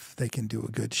care if they can do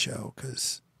a good show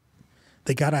because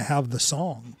they got to have the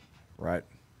song. Right.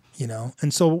 You know,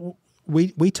 and so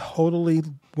we totally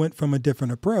went from a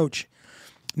different approach.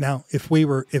 Now,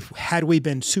 had we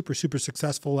been super, super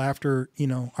successful after, you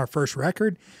know, our first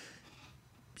record,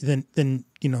 then,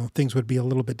 you know, things would be a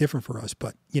little bit different for us.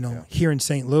 But, you know, here in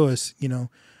St. Louis, you know,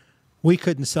 we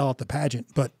couldn't sell at the pageant,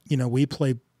 but, you know, we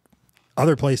play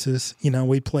other places. You know,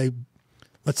 we play,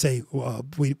 let's say,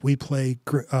 we play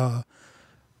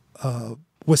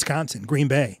Wisconsin, Green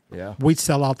Bay. Yeah. We'd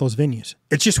sell out those venues.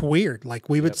 It's just weird. Like,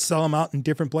 we would sell them out in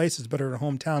different places, but at our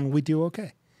hometown, we do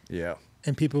okay. Yeah.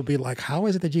 And people would be like, how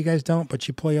is it that you guys don't, but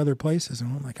you play other places?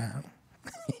 And I'm like, I don't know.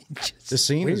 The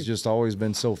scene has just always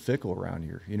been so fickle around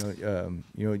here. You know,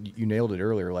 you nailed it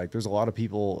earlier. Like, there's a lot of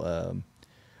people,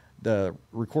 the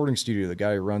recording studio, the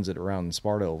guy who runs it around in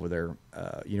Sparta over there,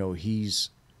 you know, he's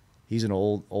an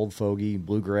old fogey,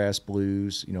 bluegrass,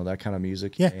 blues, you know, that kind of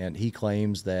music. Yeah. And he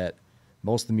claims that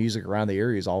most of the music around the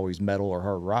area is always metal or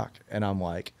hard rock. And I'm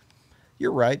like,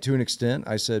 you're right to an extent.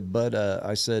 I said, but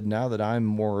I said, now that I'm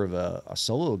more of a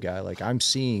solo guy, like, I'm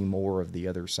seeing more of the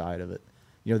other side of it,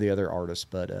 you know, the other artists.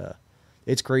 But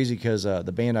it's crazy because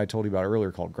the band I told you about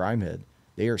earlier called Grimehead,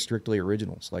 they are strictly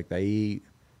originals. Like, they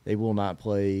will not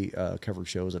play cover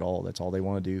shows at all. That's all they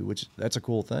want to do, which that's a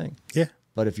cool thing. Yeah.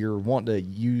 But if you're wanting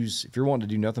to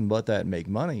do nothing but that and make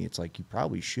money, it's like you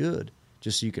probably should,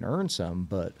 just so you can earn some.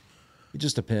 But it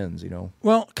just depends, you know.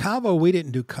 Well, Cabo, we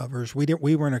didn't do covers. We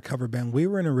weren't a cover band. We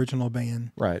were an original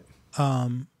band. Right.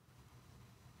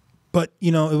 But,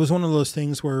 you know, it was one of those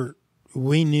things where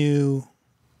we knew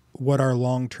what our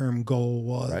long-term goal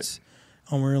was. Right.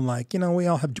 And we were like, you know,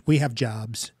 we have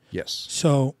jobs. Yes.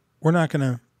 So we're not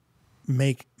going to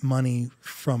make money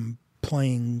from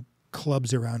playing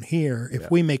clubs around here.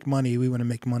 If we make money, we want to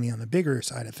make money on the bigger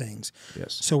side of things.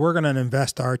 Yes. So we're going to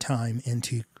invest our time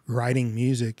into writing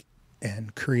music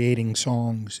and creating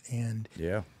songs and,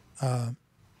 Yeah.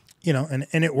 you know,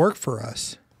 and it worked for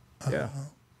us. Yeah.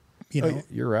 You know,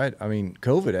 You're right. I mean,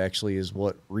 COVID actually is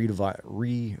what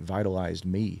revitalized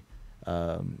me. You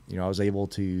know, I was able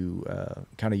to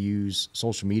kind of use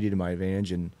social media to my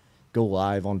advantage and go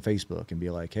live on Facebook and be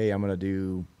like, hey, I'm going to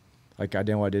do, like, I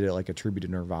know I did it like a tribute to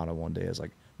Nirvana one day. I was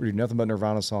like, we're doing nothing but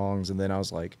Nirvana songs. And then I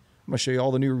was like, I'm going to show you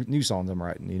all the new songs I'm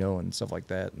writing, you know, and stuff like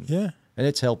that. And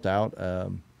it's helped out.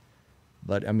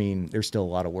 But I mean, there's still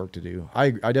a lot of work to do. I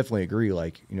definitely agree.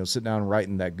 Like, you know, sitting down and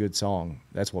writing that good song,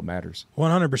 that's what matters.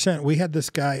 100%. We had this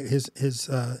guy,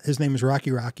 his name is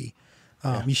Rocky.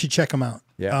 You should check him out.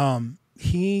 Yeah.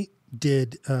 He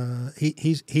did, he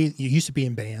used to be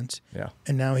in bands. Yeah.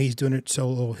 And now he's doing it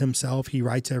solo himself. He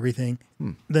writes everything.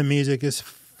 The music is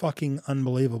fucking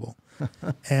unbelievable.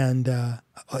 And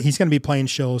he's going to be playing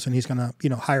shows and he's going to,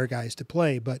 you know, hire guys to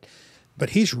play, but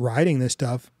he's writing this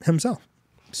stuff himself.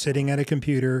 Sitting at a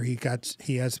computer, he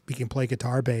can play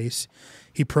guitar, bass.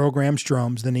 He programs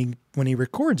drums. Then when he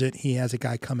records it, he has a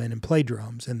guy come in and play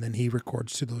drums, and then he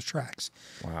records to those tracks.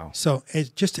 Wow! So it's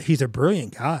just he's a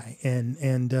brilliant guy, and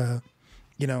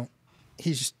you know,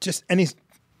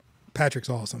 Patrick's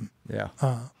awesome. Yeah.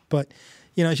 But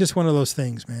you know, it's just one of those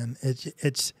things, man.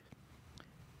 It's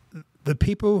the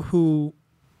people who.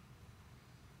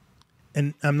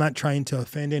 And I'm not trying to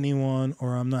offend anyone,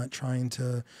 or I'm not trying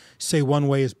to say one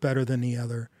way is better than the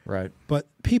other. Right. But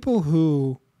people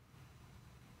who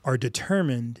are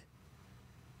determined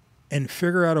and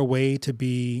figure out a way to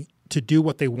do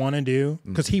what they want to do,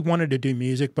 because he wanted to do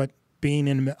music, but being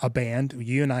in a band,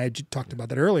 you and I had talked about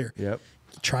that earlier. Yep.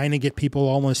 Trying to get people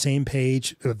all on the same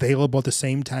page, available at the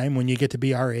same time when you get to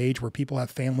be our age, where people have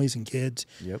families and kids.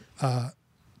 Yep.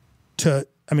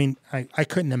 I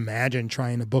couldn't imagine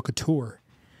trying to book a tour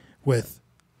with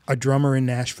a drummer in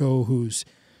Nashville who's,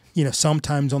 you know,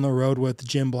 sometimes on the road with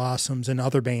Jim Blossoms and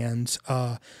other bands,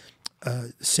 a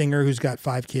singer who's got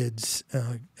 5 kids,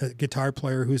 a guitar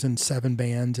player who's in 7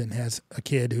 bands and has a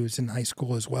kid who's in high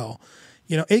school as well.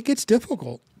 You know, it gets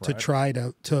difficult to try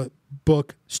to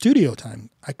book studio time.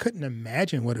 I couldn't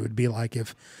imagine what it would be like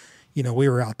if, you know, we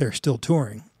were out there still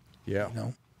touring. Yeah. You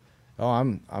know? Oh,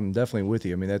 I'm definitely with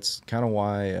you. I mean, that's kind of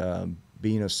why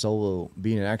being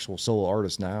an actual solo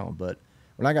artist now. But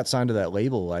when I got signed to that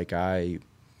label, like I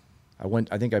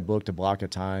think I booked a block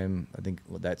of time. I think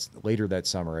that's later that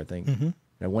summer. I think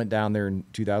And I went down there in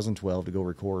 2012 to go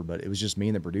record, but it was just me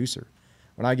and the producer.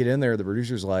 When I get in there, the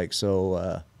producer's like,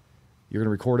 so you're going to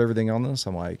record everything on this?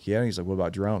 I'm like, yeah. And he's like, what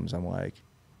about drums? I'm like,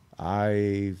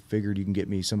 I figured you can get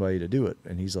me somebody to do it.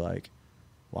 And he's like,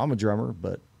 well, I'm a drummer,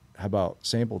 but how about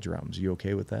sample drums? You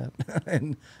okay with that?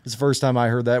 And it's the first time I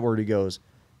heard that word.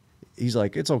 He's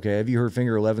like, it's okay. Have you heard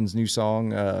Finger Eleven's new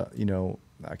song,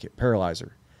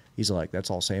 Paralyzer? He's like,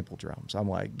 that's all sample drums. I'm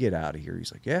like, get out of here.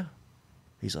 He's like, yeah.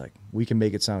 He's like, we can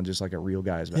make it sound just like a real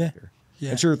guy's back here.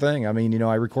 Yeah. And sure thing. I mean,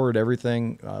 I recorded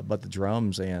everything but the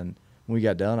drums. And when we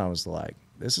got done, I was like,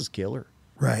 this is killer.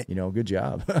 Right. Good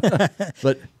job.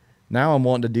 But now I'm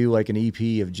wanting to do like an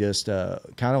EP of just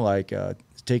kind of like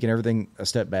taking everything a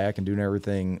step back and doing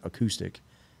everything acoustic.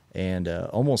 And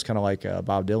almost kind of like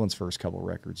Bob Dylan's first couple of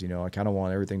records. I kind of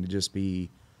want everything to just be,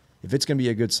 if it's going to be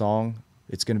a good song,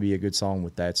 it's going to be a good song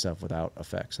with that stuff without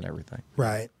effects and everything.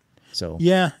 Right. So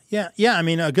yeah. I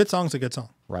mean, a good song's a good song.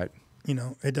 Right.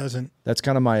 It doesn't. That's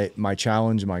kind of my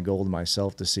challenge, my goal to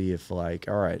myself to see if like,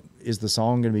 all right, is the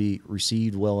song going to be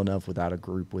received well enough without a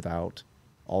group, without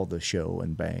all the show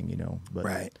and bang, But,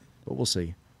 right. But we'll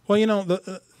see. Well,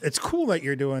 it's cool that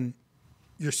you're doing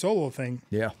your solo thing.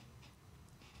 Yeah.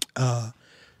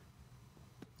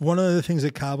 One of the things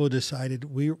that Cabo decided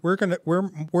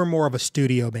we're more of a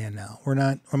studio band now. We're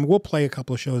not. I mean, we'll play a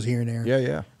couple of shows here and there.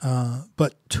 Yeah.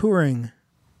 But touring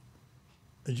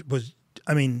was.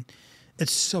 I mean,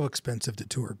 it's so expensive to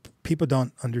tour. People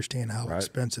don't understand how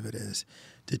expensive it is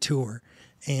to tour,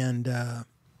 and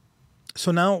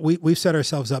so now we've set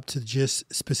ourselves up to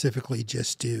just specifically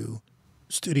just do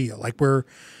studio. Like we're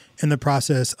in the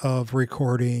process of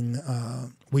recording.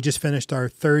 We just finished our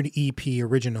third EP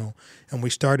original, and we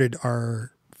started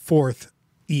our fourth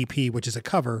EP, which is a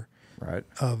cover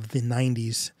of the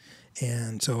 90s.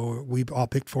 And so we all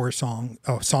picked song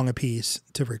a piece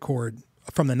to record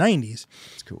from the 90s.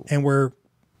 That's cool. And we're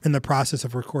in the process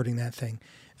of recording that thing.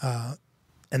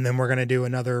 And then we're going to do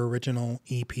another original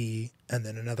EP and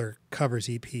then another covers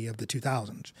EP of the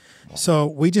 2000s. Wow. So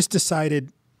we just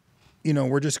decided,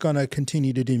 we're just going to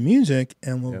continue to do music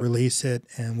and we'll release it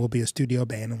and we'll be a studio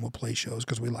band and we'll play shows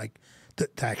because we like to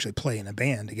actually play in a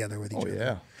band together with each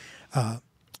other. Yeah.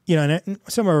 And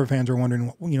some of our fans are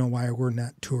wondering, why we're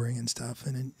not touring and stuff.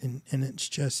 And it's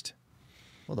just.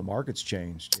 Well, the market's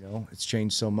changed, it's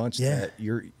changed so much that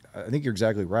I think you're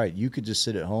exactly right. You could just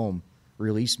sit at home,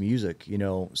 release music,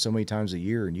 so many times a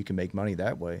year and you can make money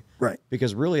that way. Right.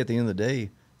 Because really at the end of the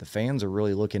day, the fans are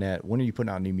really looking at when are you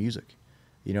putting out new music?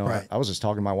 I was just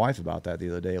talking to my wife about that the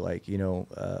other day, like,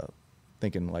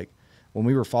 thinking like when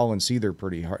we were following Seether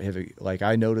pretty heavy, like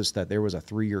I noticed that there was a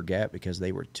 3-year gap because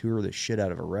they would tour the shit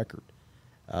out of a record.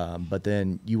 But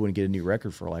then you wouldn't get a new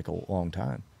record for like a long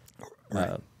time.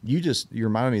 Right. You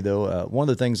reminded me though, one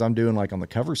of the things I'm doing like on the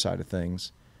cover side of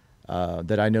things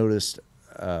that I noticed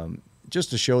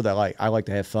just to show that like I like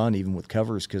to have fun even with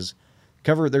covers because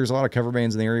there's a lot of cover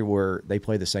bands in the area where they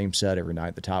play the same set every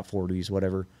night, the top 40s,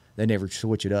 whatever. They never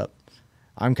switch it up.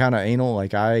 I'm kind of anal.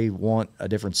 Like I want a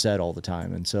different set all the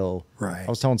time. And so I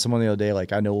was telling someone the other day,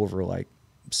 like I know over like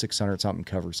 600 something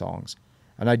cover songs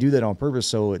and I do that on purpose.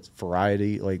 So it's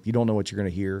variety. Like you don't know what you're going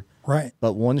to hear. Right.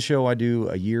 But one show I do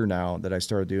a year now that I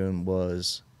started doing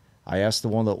was I asked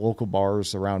one of the local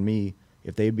bars around me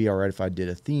if they'd be all right if I did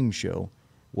a theme show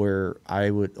where I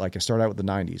would like, I started out with the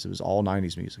 90s. It was all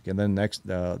 90s music. And then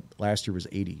last year was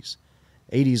 80s.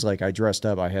 80s, like I dressed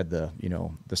up, I had the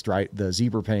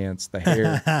zebra pants, the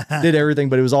hair, did everything,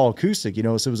 but it was all acoustic, so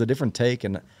it was a different take.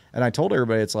 And I told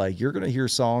everybody, it's like, you're going to hear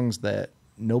songs that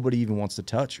nobody even wants to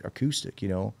touch acoustic,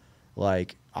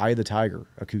 like Eye of the Tiger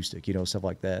acoustic, stuff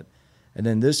like that. And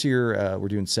then this year, we're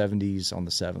doing 70s on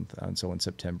the 7th. And so in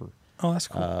September. Oh, that's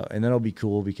cool. And that'll be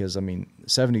cool because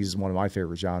 70s is one of my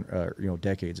favorite genre,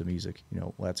 decades of music,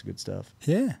 lots of good stuff.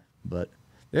 Yeah. But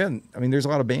yeah, there's a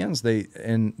lot of bands.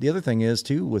 And the other thing is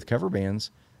too with cover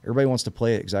bands, everybody wants to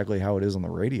play it exactly how it is on the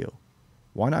radio.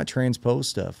 Why not transpose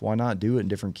stuff? Why not do it in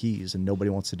different keys? And nobody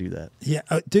wants to do that. Yeah,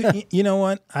 you know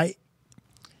what?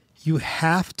 You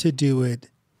have to do it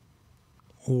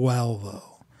well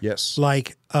though. Yes.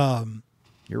 Like,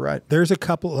 you're right. There's a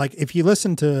couple. Like, if you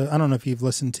listen to, I don't know if you've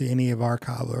listened to any of our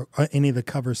Cabo, or any of the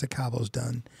covers that Cabo's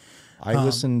done. I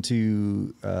listened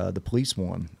to the Police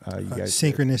one. You guys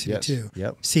Synchronicity too.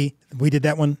 Yep. See, we did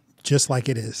that one just like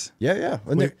it is. Yeah.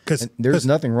 And there's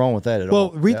nothing wrong with that at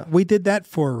all. Well, we did that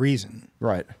for a reason.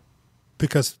 Right.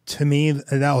 Because to me,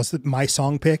 that was my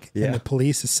song pick, and the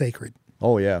Police is sacred.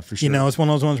 Oh, yeah, for sure. It's one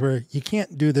of those ones where you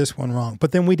can't do this one wrong.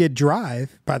 But then we did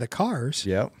Drive by the Cars.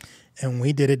 Yep. And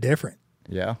we did it different.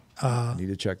 Yeah. Need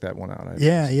to check that one out.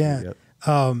 Yeah. Yep.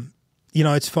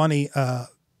 It's funny.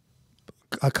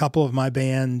 a couple of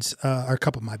bands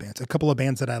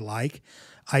that I like.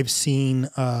 I've seen,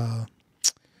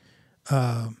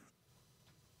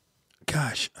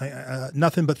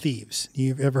 Nothing But Thieves.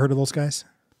 You've ever heard of those guys?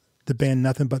 The band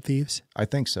Nothing But Thieves? I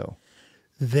think so.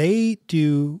 They've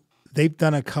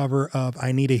done a cover of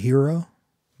I Need a Hero.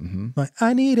 Mm-hmm. Like,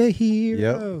 I need a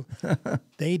hero. Yep.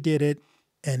 They did it,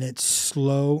 and it's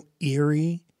slow,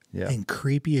 eerie, and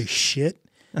creepy as shit.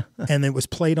 And it was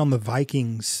played on the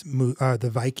Vikings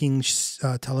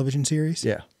television series.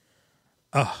 Yeah.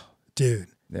 Oh, dude.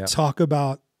 Yeah. Talk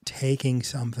about taking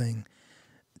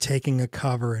a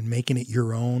cover and making it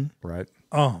your own. Right.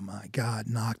 Oh my God,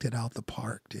 knocked it out the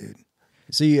park, dude.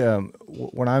 See, I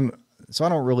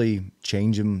don't really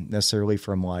change them necessarily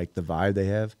from like the vibe they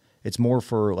have. It's more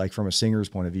for like from a singer's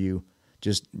point of view,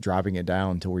 just dropping it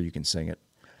down to where you can sing it.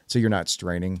 So you're not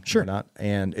straining. Sure.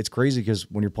 And it's crazy because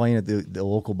when you're playing at the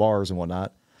local bars and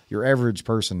whatnot, your average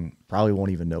person probably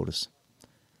won't even notice,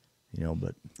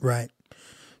 but. Right.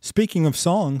 Speaking of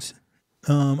songs,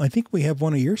 I think we have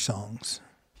one of your songs.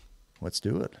 Let's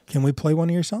do it. Can we play one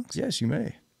of your songs? Yes, you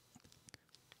may.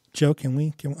 Joe, can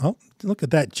we? Oh, look at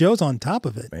that. Joe's on top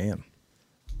of it. Bam.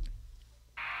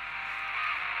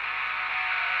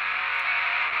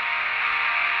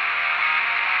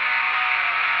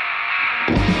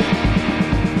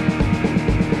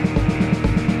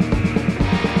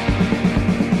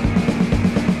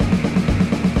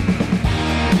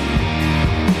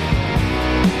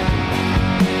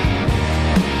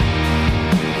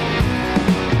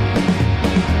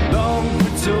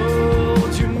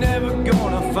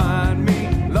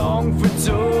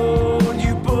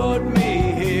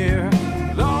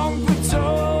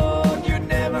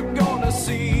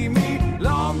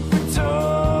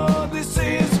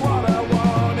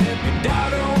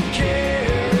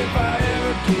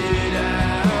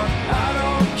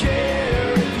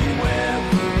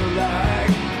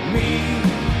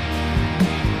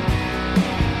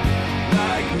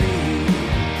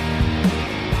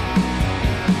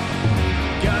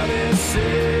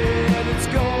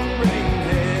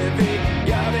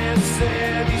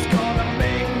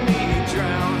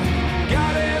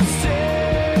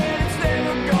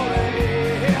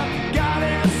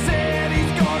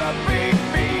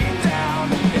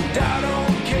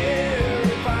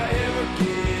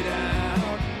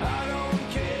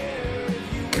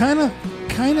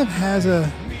 Kind of has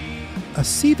a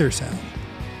Seether sound.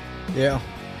 Yeah,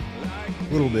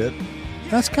 a little bit.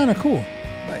 That's kind of cool.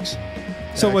 Nice.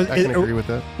 So I can agree with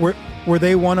that. Were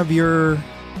they one of your?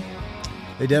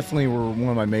 They definitely were one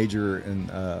of my major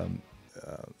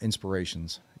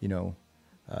inspirations. It's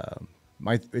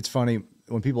funny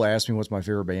when people ask me what's my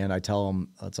favorite band. I tell them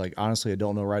it's like honestly I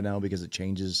don't know right now because it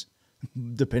changes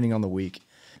depending on the week.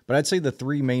 But I'd say the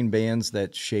three main bands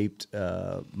that shaped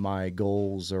my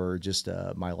goals or just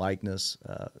my likeness,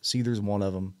 Seether's one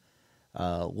of them.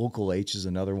 Local H is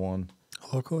another one.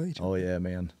 Local H? Oh, yeah,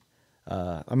 man.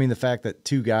 The fact that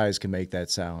two guys can make that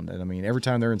sound. And, every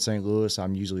time they're in St. Louis,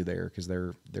 I'm usually there because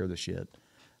they're the shit.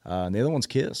 And the other one's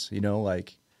Kiss.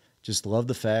 Just love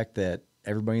the fact that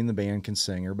everybody in the band can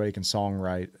sing. Everybody can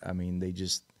songwrite. They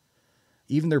just...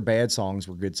 Even their bad songs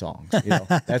were good songs.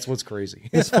 That's what's crazy.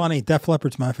 It's funny. Def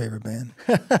Leppard's my favorite band.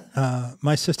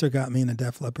 My sister got me into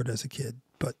Def Leppard as a kid,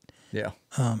 but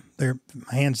they're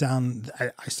hands down.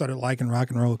 I started liking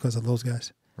rock and roll because of those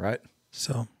guys. Right.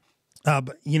 So,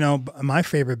 but my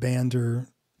favorite bands are,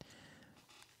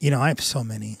 I have so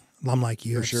many. I'm like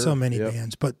you. I have so many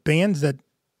bands, but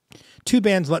two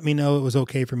bands let me know it was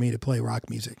okay for me to play rock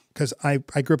music because I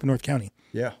grew up in North County.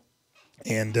 Yeah.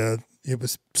 And, it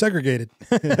was segregated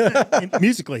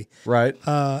musically. Right.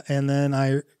 And then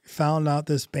I found out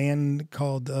this band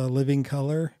called Living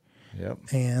Color. Yep.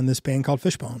 And this band called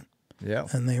Fishbone. Yeah.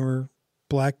 And they were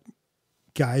black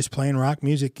guys playing rock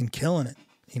music and killing it,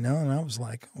 and I was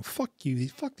like, oh, fuck you,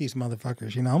 fuck these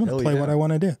motherfuckers, I'm going to play what I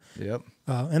want to do. Yep.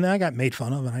 And then I got made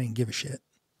fun of and I didn't give a shit.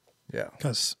 Yeah.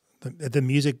 Because the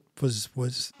music was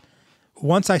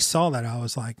once I saw that, I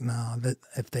was like, nah, that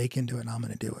if they can do it, I'm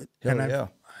going to do it.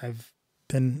 I've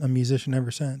been a musician ever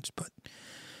since, but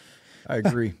I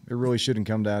agree. It really shouldn't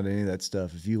come down to any of that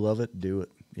stuff. If you love it, do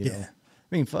it. You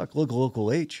know? Fuck,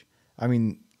 Local H.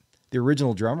 The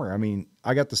original drummer.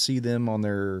 I got to see them on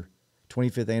their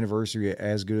 25th anniversary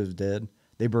As Good as Dead.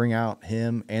 They bring out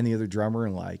him and the other drummer,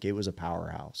 and it was a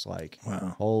powerhouse.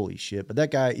 Wow. Holy shit. But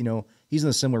that guy, he's in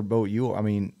a similar boat your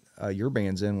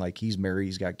band's in. He's married,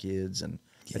 he's got kids, and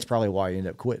that's probably why he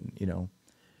ended up quitting,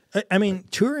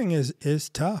 touring is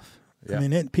tough.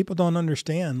 Yeah. People don't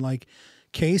understand.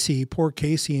 Poor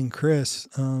Casey and Chris.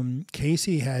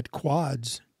 Casey had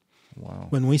quads. Wow.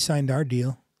 When we signed our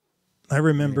deal, I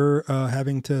remember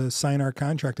having to sign our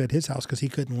contract at his house because he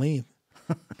couldn't leave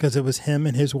because it was him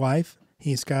and his wife.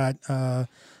 He's got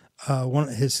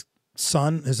his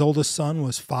oldest son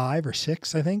was 5 or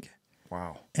 6, I think.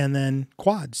 Wow. And then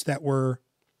quads that were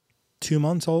 2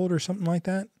 months old or something like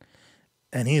that.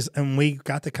 And we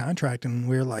got the contract and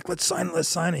we were like, let's sign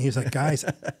it. He's like, guys,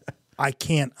 I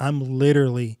can't. I'm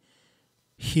literally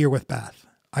here with Beth.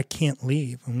 I can't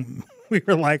leave. And we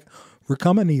were like, we're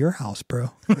coming to your house,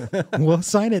 bro. We'll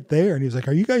sign it there. And he was like,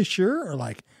 are you guys sure? Or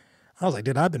like, I was like,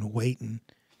 dude, I've been waiting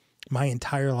my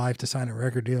entire life to sign a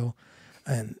record deal.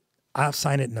 And I'll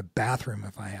sign it in the bathroom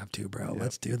if I have to, bro. Yep.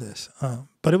 Let's do this.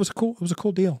 But it was a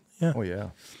cool deal. Yeah. Oh yeah.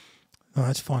 Oh,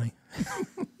 that's funny.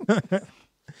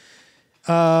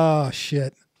 Oh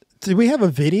shit. Do we have a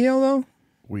video though?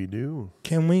 We do.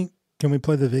 Can we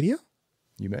play the video?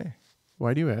 You may.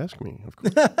 Why do you ask me? Of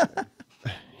course.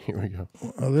 Here we go.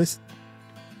 Oh, this.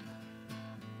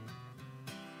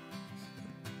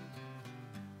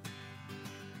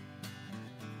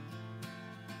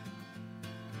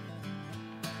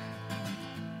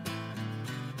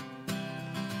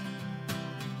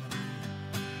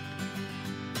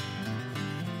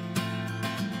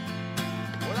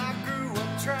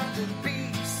 Trying to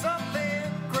be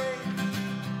something great.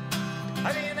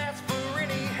 I didn't ask for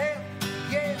any help.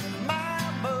 Yeah,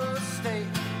 my mistake.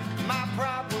 My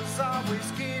pride was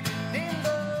always getting in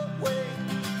the way.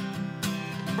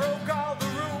 Broke all the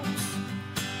rules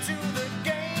to the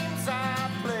games I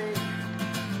played.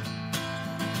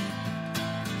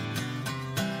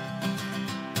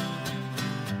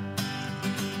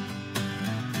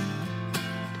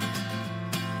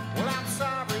 Well, I'm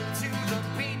sorry to the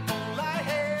people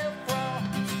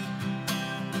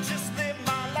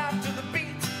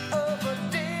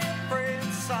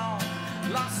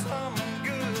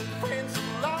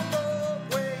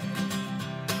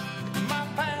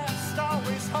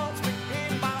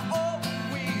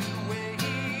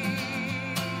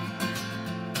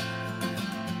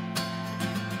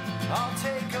I'll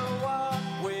take a walk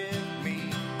with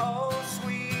me, oh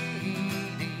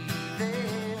sweetie,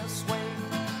 this way.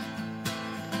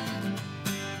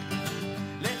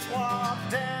 Let's walk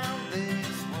down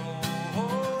this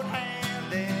road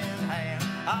hand in hand,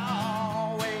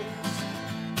 always.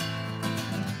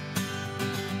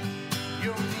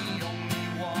 You're the only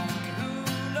one who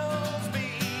knows me.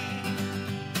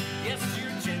 Yes,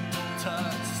 your gentle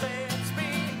touch sets me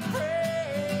free.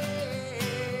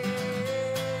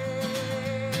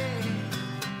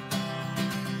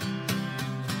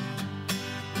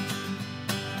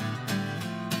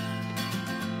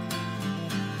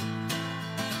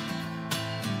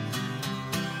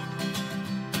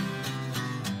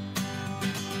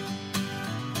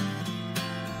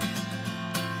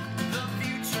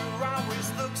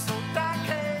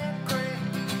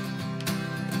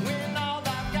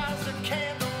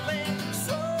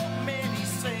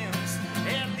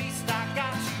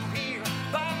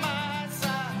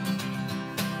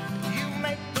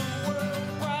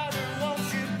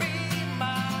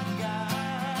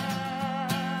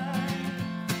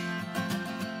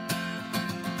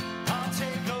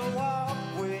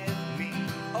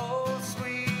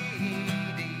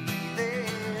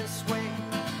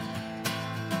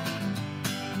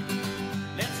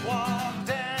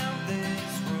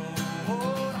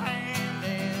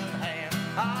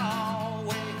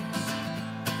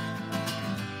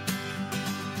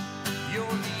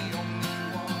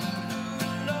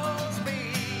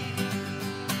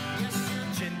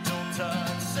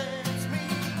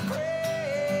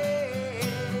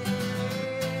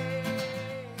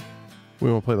 We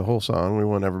won't play the whole song. We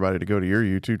want everybody to go to your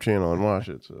YouTube channel and watch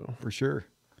it. So For sure.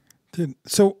 Dude,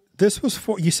 so this was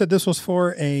you said this was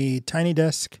for a Tiny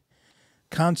Desk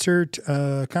concert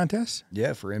contest?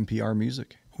 Yeah, for NPR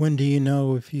Music. When do you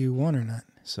know if you won or not?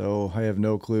 So I have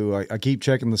no clue. I keep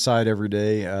checking the site every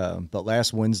day. But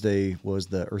last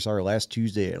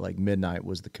Tuesday at like midnight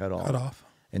was the cutoff.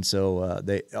 And so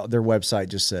their website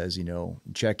just says,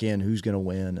 check in who's going to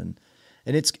win.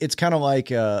 And it's kind of like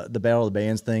the Battle of the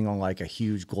Bands thing on like a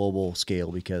huge global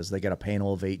scale because they got a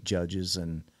panel of 8 judges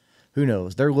and who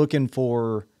knows? They're looking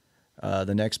for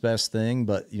the next best thing,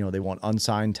 but they want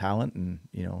unsigned talent and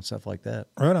stuff like that.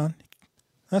 Right on.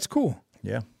 That's cool.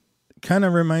 Yeah. Kind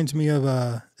of reminds me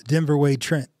of Denver Wade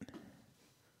Trent.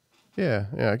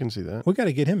 yeah, I can see that. We got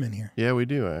to get him in here. Yeah, we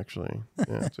do actually.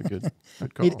 Yeah, it's a good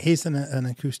call. He's an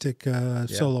acoustic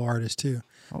solo artist too.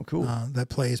 Oh, cool. That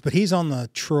plays, but he's on the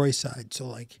Troy side, so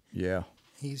like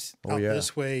he's out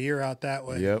this way, you're out that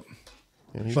way. Yep.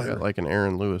 Yeah, he's got like an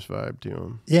Aaron Lewis vibe to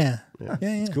him. Yeah.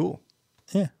 It's cool.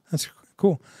 Yeah, that's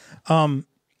cool.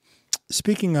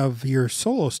 speaking of your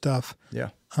solo stuff, Yeah.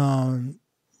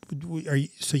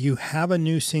 So you have a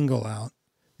new single out.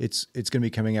 It's going to be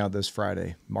coming out this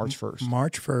Friday, March 1st.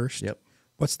 March 1st. Yep.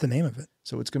 What's the name of it?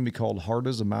 So it's going to be called Hard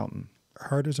as a Mountain.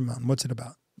 Hard as a Mountain. What's it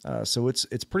about? So it's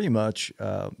pretty much,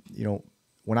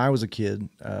 when I was a kid,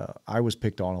 I was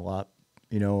picked on a lot.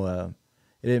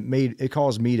 It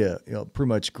caused me to pretty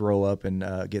much grow up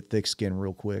and get thick skin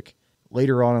real quick.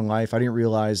 Later on in life, I didn't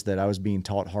realize that I was being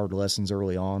taught hard lessons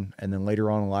early on. And then later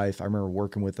on in life, I remember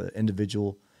working with an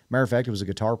individual. Matter of fact, it was a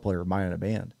guitar player of mine in a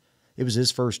band. It was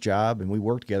his first job, and we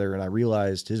worked together, and I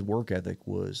realized his work ethic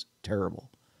was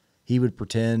terrible. He would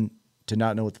pretend to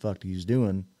not know what the fuck he was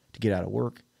doing to get out of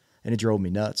work, and it drove me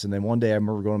nuts. And then one day I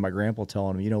remember going to my grandpa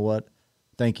telling him, you know what?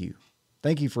 Thank you.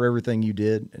 Thank you for everything you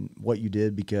did and what you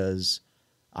did, because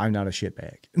I'm not a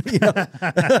shitbag.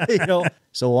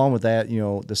 So along with that,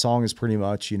 the song is pretty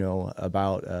much,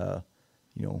 about,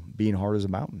 being hard as a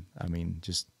mountain. I mean,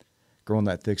 just growing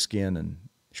that thick skin and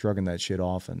shrugging that shit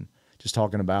off and just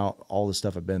talking about all the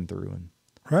stuff I've been through. And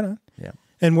right on. Yeah.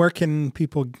 And where can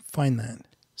people find that?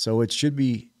 So it should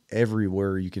be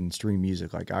everywhere you can stream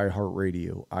music, like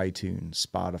iHeartRadio, iTunes,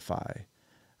 Spotify.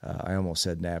 I almost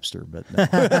said Napster, but no,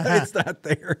 it's not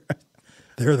there.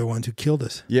 They're the ones who killed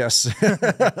us. Yes.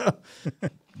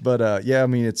 But I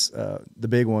mean, it's the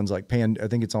big ones like I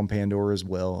think it's on Pandora as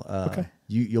well. Okay.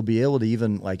 You'll be able to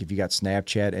even, like, if you got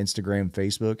Snapchat, Instagram,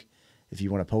 Facebook, if you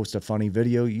want to post a funny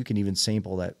video, you can even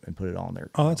sample that and put it on there.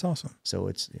 Oh, that's awesome. So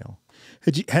it's,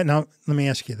 Now, let me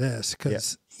ask you this,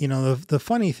 because, the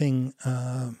funny thing,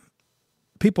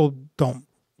 people don't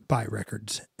buy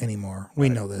records anymore. We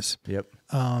know this. Yep.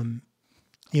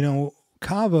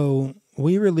 Cavo,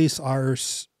 we release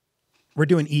ours. We're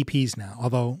doing EPs now,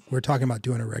 although we're talking about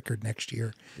doing a record next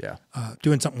year. Yeah.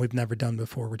 Doing something we've never done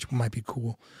before, which might be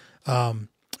cool.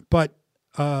 But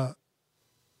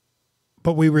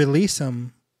we release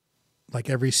them like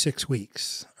every 6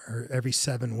 weeks or every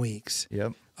 7 weeks.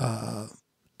 Yep. The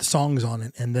songs on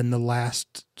it, and then the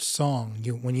last song.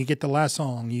 When you get the last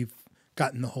song, you've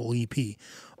gotten the whole EP.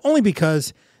 Only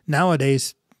because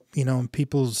nowadays,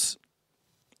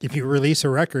 if you release a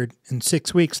record in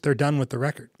 6 weeks, they're done with the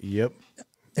record. Yep.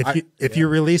 If you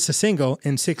release a single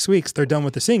in 6 weeks, they're done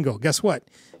with the single. Guess what?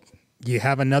 You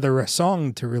have another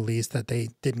song to release that they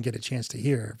didn't get a chance to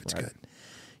hear if it's good.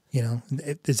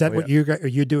 Is that what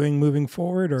you're doing moving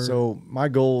forward? Or so my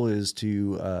goal is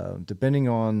to, depending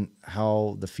on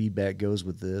how the feedback goes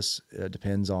with this,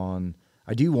 depends on.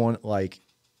 I do want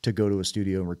to go to a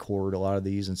studio and record a lot of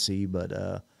these and see, but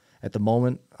at the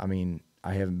moment, I mean,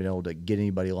 I haven't been able to get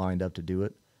anybody lined up to do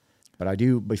it. But I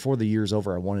do, before the year's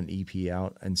over, I want an EP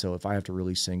out. And so if I have to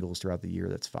release singles throughout the year,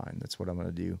 that's fine. That's what I'm going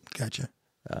to do. Gotcha.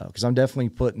 Because I'm definitely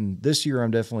this year,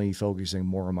 I'm definitely focusing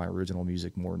more on my original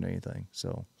music more than anything.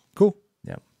 So cool.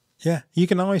 Yeah. Yeah. You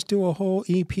can always do a whole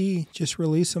EP, just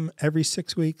release them every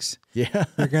 6 weeks. Yeah.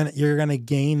 You're gonna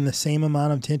gain the same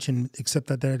amount of attention, except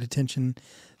that attention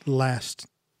lasts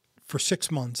for 6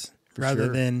 months rather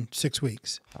than 6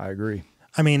 weeks. I agree.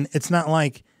 I mean, it's not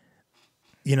like,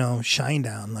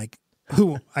 Shinedown,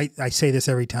 I say this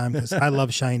every time because I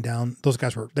love Shinedown. Those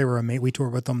guys were amazing. We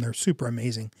toured with them. They're super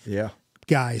amazing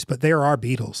guys, but they are our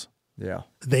Beatles. Yeah.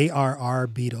 They are our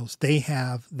Beatles. They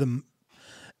have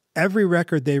every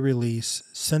record they release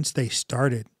since they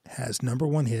started has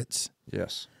 #1 hits.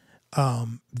 Yes.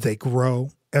 They grow.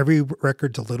 Every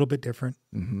record's a little bit different.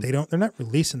 Mm-hmm. They're not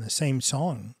releasing the same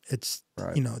song. It's,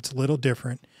 it's a little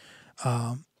different.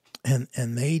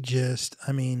 And they just,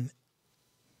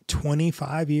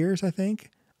 25 years, I think,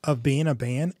 of being a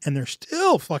band, and they're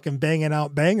still fucking banging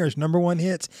out bangers, #1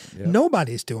 hits. Yep.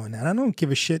 Nobody's doing that. I don't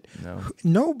give a shit. No.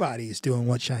 Nobody's doing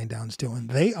what Shinedown's doing.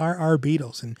 They are our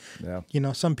Beatles. And,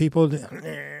 some people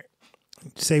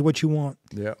say what you want.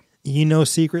 Yeah.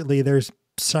 Secretly there's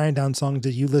Shinedown songs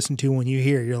that you listen to when you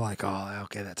hear, you're like, oh,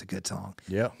 okay, that's a good song.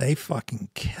 Yeah. They fucking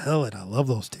kill it. I love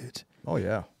those dudes. Oh,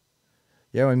 yeah.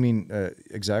 Yeah,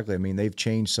 exactly. They've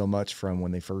changed so much from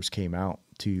when they first came out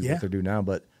to what they're doing now,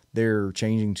 but they're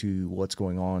changing to what's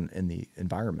going on in the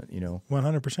environment,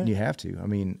 100%. And you have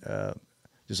to.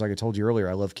 Just like I told you earlier,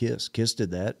 I love Kiss. Kiss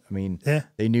did that.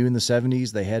 They knew in the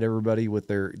 70s they had everybody with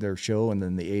their show, and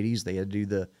then the 80s they had to do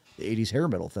the 80s hair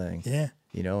metal thing. Yeah.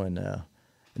 And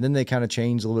then they kind of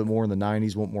changed a little bit more in the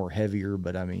 90s, went more heavier,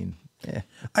 but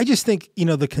I just think,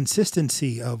 the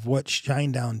consistency of what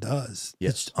Shinedown does,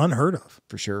 it's unheard of.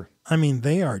 For sure.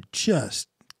 They are just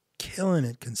killing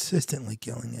it, consistently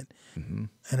killing it. Mm-hmm.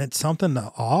 And it's something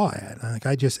to awe at.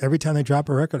 Every time they drop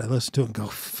a record, I listen to it and go,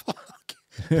 fuck,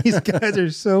 these guys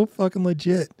are so fucking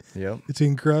legit. Yep. It's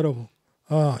incredible.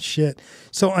 Oh shit!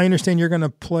 So I understand you're going to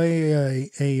play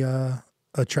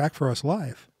a track for us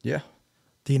live. Yeah.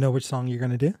 Do you know which song you're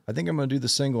going to do? I think I'm going to do the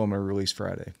single I'm going to release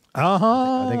Friday.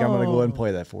 Oh. I think I'm going to go ahead and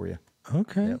play that for you.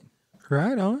 Okay. Yep.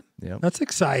 Right on. Yep. That's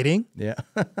exciting. Yeah.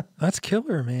 That's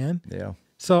killer, man. Yeah.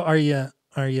 So are you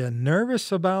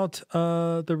nervous about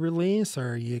the release?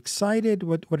 Or are you excited?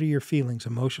 What are your feelings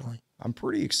emotionally? I'm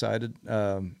pretty excited.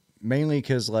 Mainly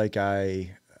because like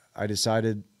I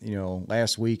decided,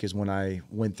 last week is when I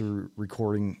went through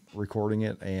recording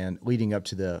it and leading up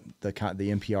to the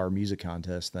NPR music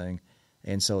contest thing.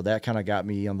 And so that kind of got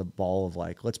me on the ball of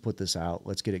like, let's put this out,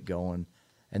 let's get it going.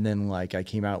 And then like I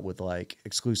came out with like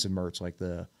exclusive merch, like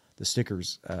the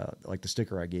stickers, like the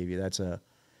sticker I gave you. That's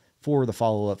for the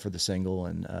follow up for the single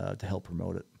and to help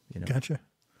promote it. Gotcha.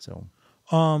 So.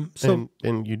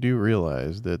 And you do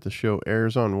realize that the show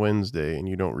airs on Wednesday and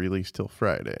you don't release till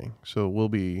Friday, so we'll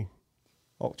be.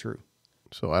 Oh, true.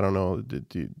 So I don't know.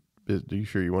 Are you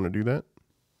sure you want to do that?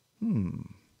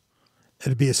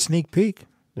 It'd be a sneak peek.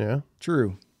 Yeah.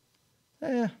 True.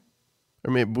 Yeah. I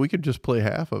mean, we could just play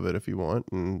half of it if you want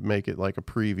and make it like a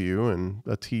preview and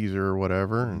a teaser or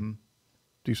whatever and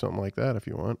do something like that if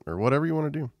you want or whatever you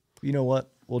want to do. You know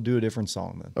what? We'll do a different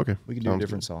song then. Okay. We can do a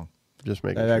different song. Just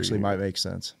make that actually might make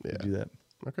sense. Yeah. To do that.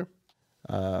 Okay.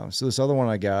 So this other one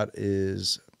I got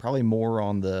is probably more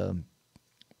on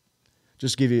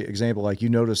just to give you an example, like you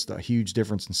noticed a huge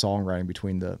difference in songwriting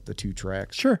between the two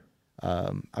tracks. Sure.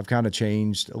 I've kind of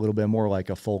changed a little bit more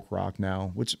like a folk rock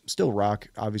now, which still rock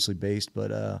obviously based,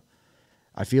 but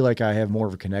I feel like I have more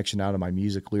of a connection out of my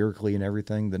music lyrically and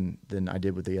everything than I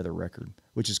did with the other record,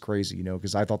 which is crazy,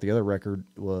 because I thought the other record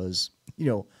was,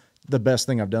 the best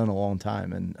thing I've done in a long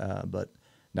time. And, but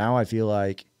now I feel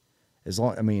like if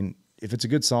it's a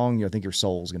good song, I think your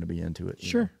soul is going to be into it.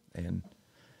 Sure. And,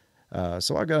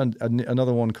 so I got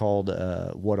another one called,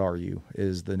 What Are You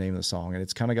is the name of the song. And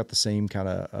it's kind of got the same kind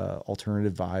of,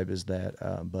 alternative vibe as that,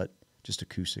 but just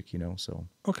acoustic, so.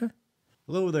 Okay.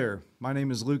 Hello there. My name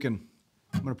is Lukcan.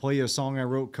 I'm going to play you a song I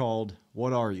wrote called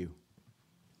What Are You?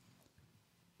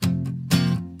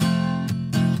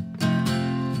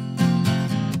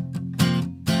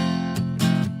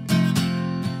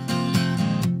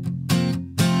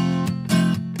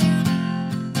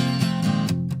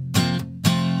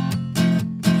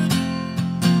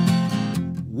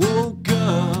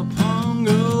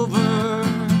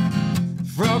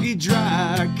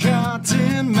 Dry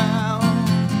cotton mouth,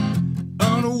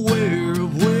 unaware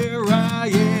of where I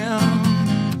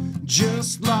am,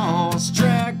 just lost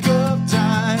track of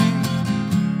time.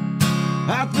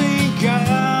 I think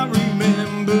I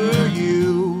remember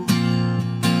you.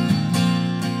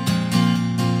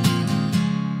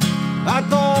 I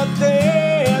thought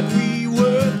that we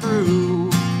were through.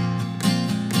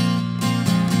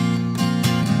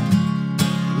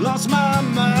 Lost my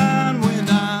mind when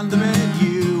I met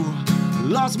you.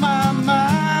 Lost my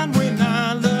mind when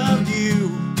I loved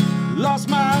you. Lost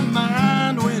my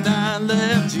mind when I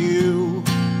left you.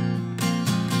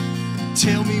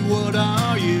 Tell me, what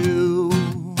are you?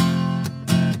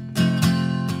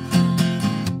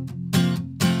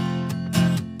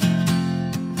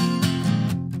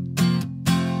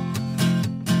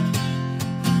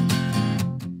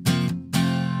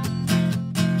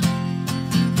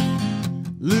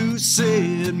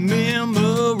 Lucid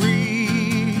memories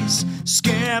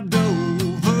scabbed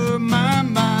over my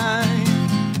mind.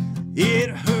 It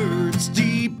hurts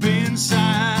deep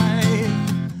inside.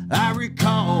 I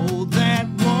recall that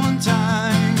one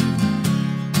time.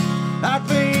 I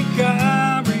think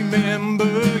I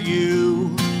remember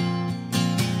you.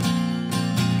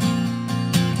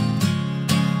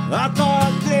 I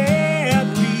thought that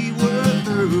we were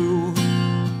through.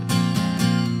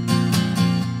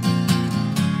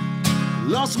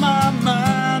 Lost my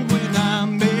mind when I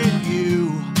met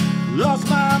you. Lost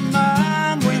my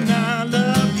mind when I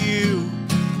loved you.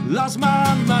 Lost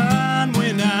my mind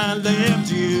when I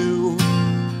left you.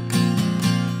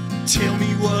 Tell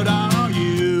me, what are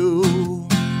you?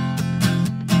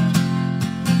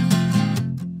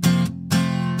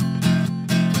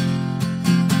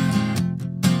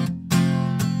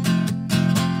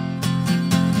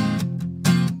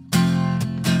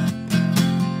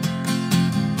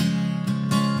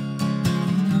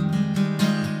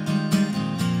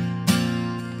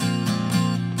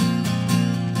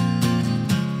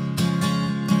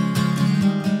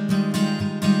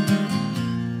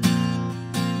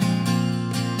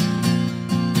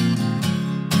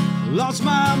 Lost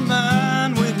my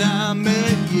mind when I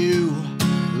met you.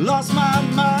 Lost my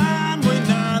mind when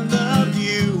I loved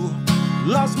you.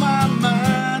 Lost my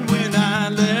mind when I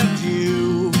left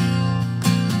you.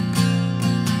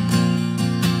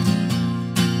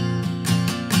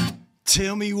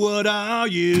 Tell me, what are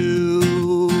you?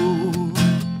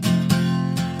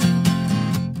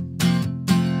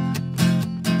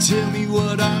 Tell me,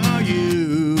 what are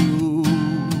you?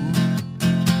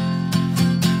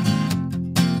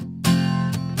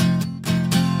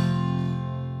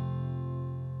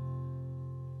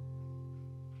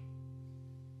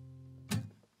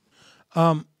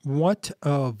 What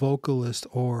vocalist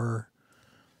or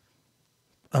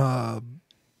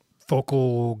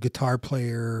vocal guitar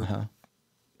player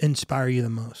inspire you the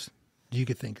most you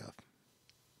could think of?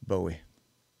 Bowie.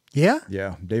 Yeah?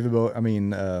 Yeah, David Bowie. I mean,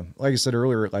 like I said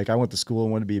earlier, like I went to school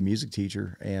and wanted to be a music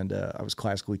teacher, and I was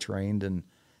classically trained, and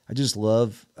I just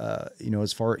love,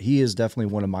 he is definitely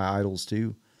one of my idols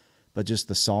too, but just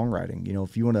the songwriting,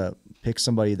 if you want to pick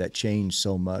somebody that changed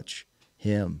so much,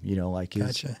 him, like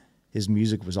his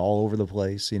music was all over the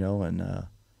place, and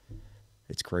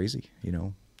it's crazy,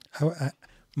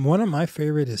 One of my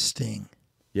favorite is Sting.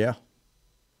 Yeah.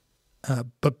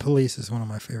 But Police is one of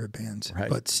my favorite bands. Right.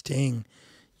 But Sting,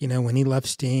 when he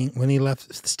left the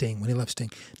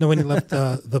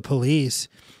Police,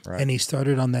 right. and he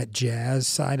started on that jazz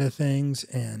side of things,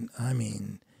 and I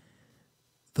mean,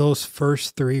 those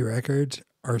first 3 records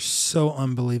are so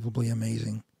unbelievably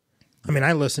amazing. I mean,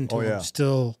 I listen to them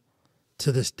still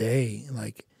to this day.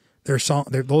 Like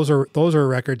those are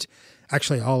records.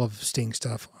 Actually, all of Sting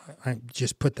stuff. I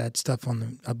just put that stuff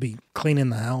on I'll be cleaning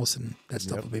the house, and that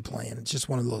stuff will be playing. It's just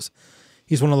one of those.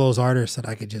 He's one of those artists that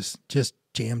I could just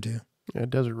jam to. Yeah,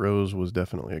 Desert Rose was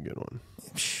definitely a good one.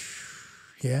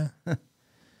 Yeah.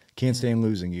 Can't Stand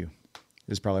Losing You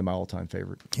is probably my all-time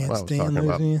favorite. Can't Stand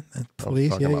Losing You.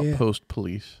 Police. I was talking about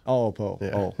Post-Police.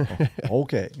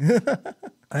 Okay.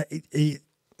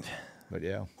 But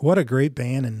yeah. What a great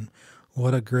band, and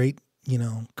what a great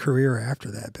career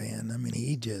after that band. I mean,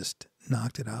 he just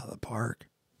knocked it out of the park.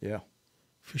 Yeah.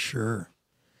 For sure.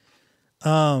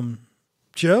 Joe,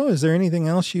 is there anything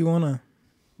else you want to?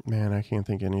 Man, I can't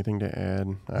think of anything to add.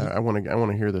 I want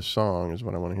to hear this song is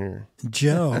what I want to hear.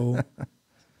 Joe,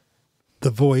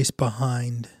 the voice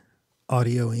behind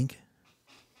Audio Inc.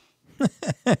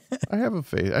 I have a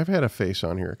face. I've had a face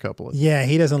on here a couple of times. Yeah,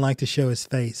 he doesn't like to show his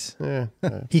face. Yeah.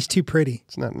 He's too pretty.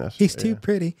 It's not necessary. He's too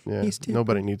pretty. Yeah. He's too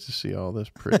Nobody needs to see all this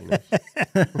prettiness.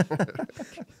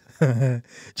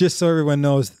 Just so everyone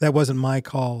knows, that wasn't my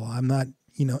call. I'm not,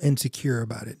 insecure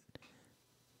about it.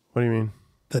 What do you mean?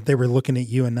 That they were looking at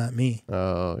you and not me.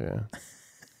 Oh, yeah.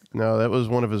 No, that was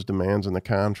one of his demands in the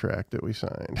contract that we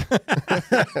signed.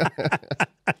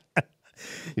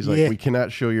 He's like, we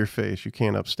cannot show your face. You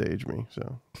can't upstage me.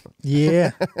 So,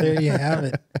 yeah, there you have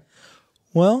it.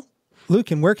 Well,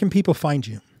 Lukcan, where can people find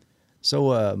you?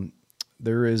 So I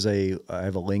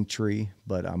have a link tree,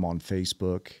 but I'm on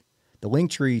Facebook. The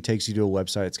link tree takes you to a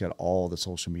website. It's got all the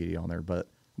social media on there, but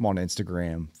I'm on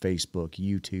Instagram, Facebook,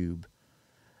 YouTube,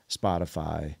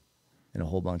 Spotify, and a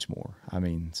whole bunch more. I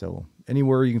mean, so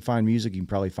anywhere you can find music, you can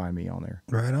probably find me on there.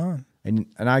 Right on. And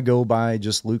I go by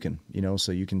just Lukcan,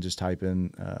 so you can just type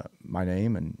in my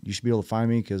name, and you should be able to find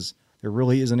me because there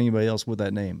really isn't anybody else with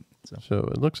that name. So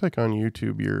it looks like on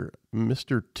YouTube you're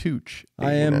Mr. Tooch.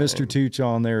 I am Mr. Tooch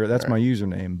on there. That's my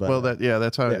username. But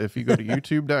that's how. If you go to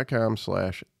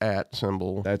youtube.com/@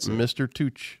 symbol, that's Mr.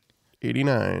 Tooch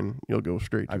 89, you'll go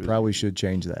straight to I probably should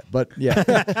change that. But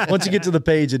yeah, once you get to the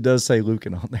page, it does say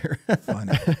Lukcan on there.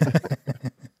 Funny.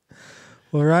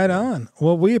 Well, right on.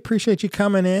 Well, we appreciate you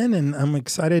coming in, and I'm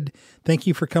excited. Thank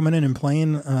you for coming in and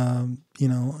playing,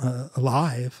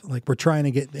 live. Like, we're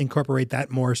trying to incorporate that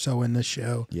more so in this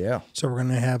show. Yeah. So we're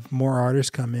going to have more artists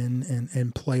come in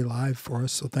and play live for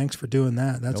us. So thanks for doing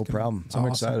that. That's no problem. I'm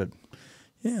awesome. Excited.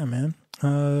 Yeah, man.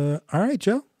 All right,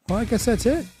 Joe. Well, I guess that's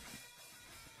it.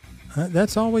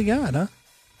 That's all we got, huh?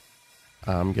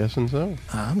 I'm guessing so.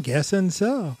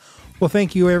 Well,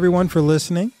 thank you, everyone, for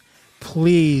listening.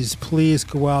 Please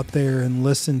go out there and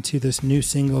listen to this new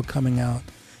single coming out.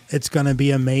 It's going to be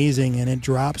amazing, and it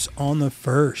drops on the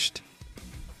 1st.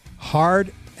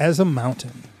 Hard as a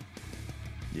Mountain.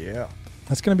 Yeah.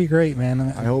 That's going to be great, man.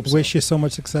 I hope so. Wish you so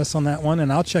much success on that one,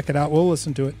 and I'll check it out. We'll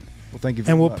listen to it. Well, thank you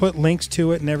very much. And we'll much. put links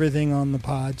to it and everything on the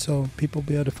pod so people will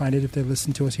be able to find it if they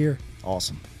listen to us here.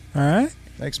 Awesome. All right.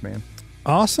 Thanks, man.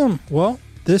 Awesome. Well,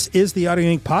 this is the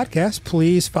Audio Inc. podcast.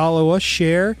 Please follow us,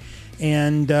 share,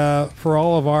 and for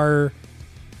all of our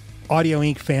Audio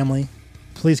Inc. family,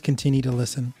 please continue to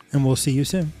listen, and we'll see you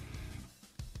soon.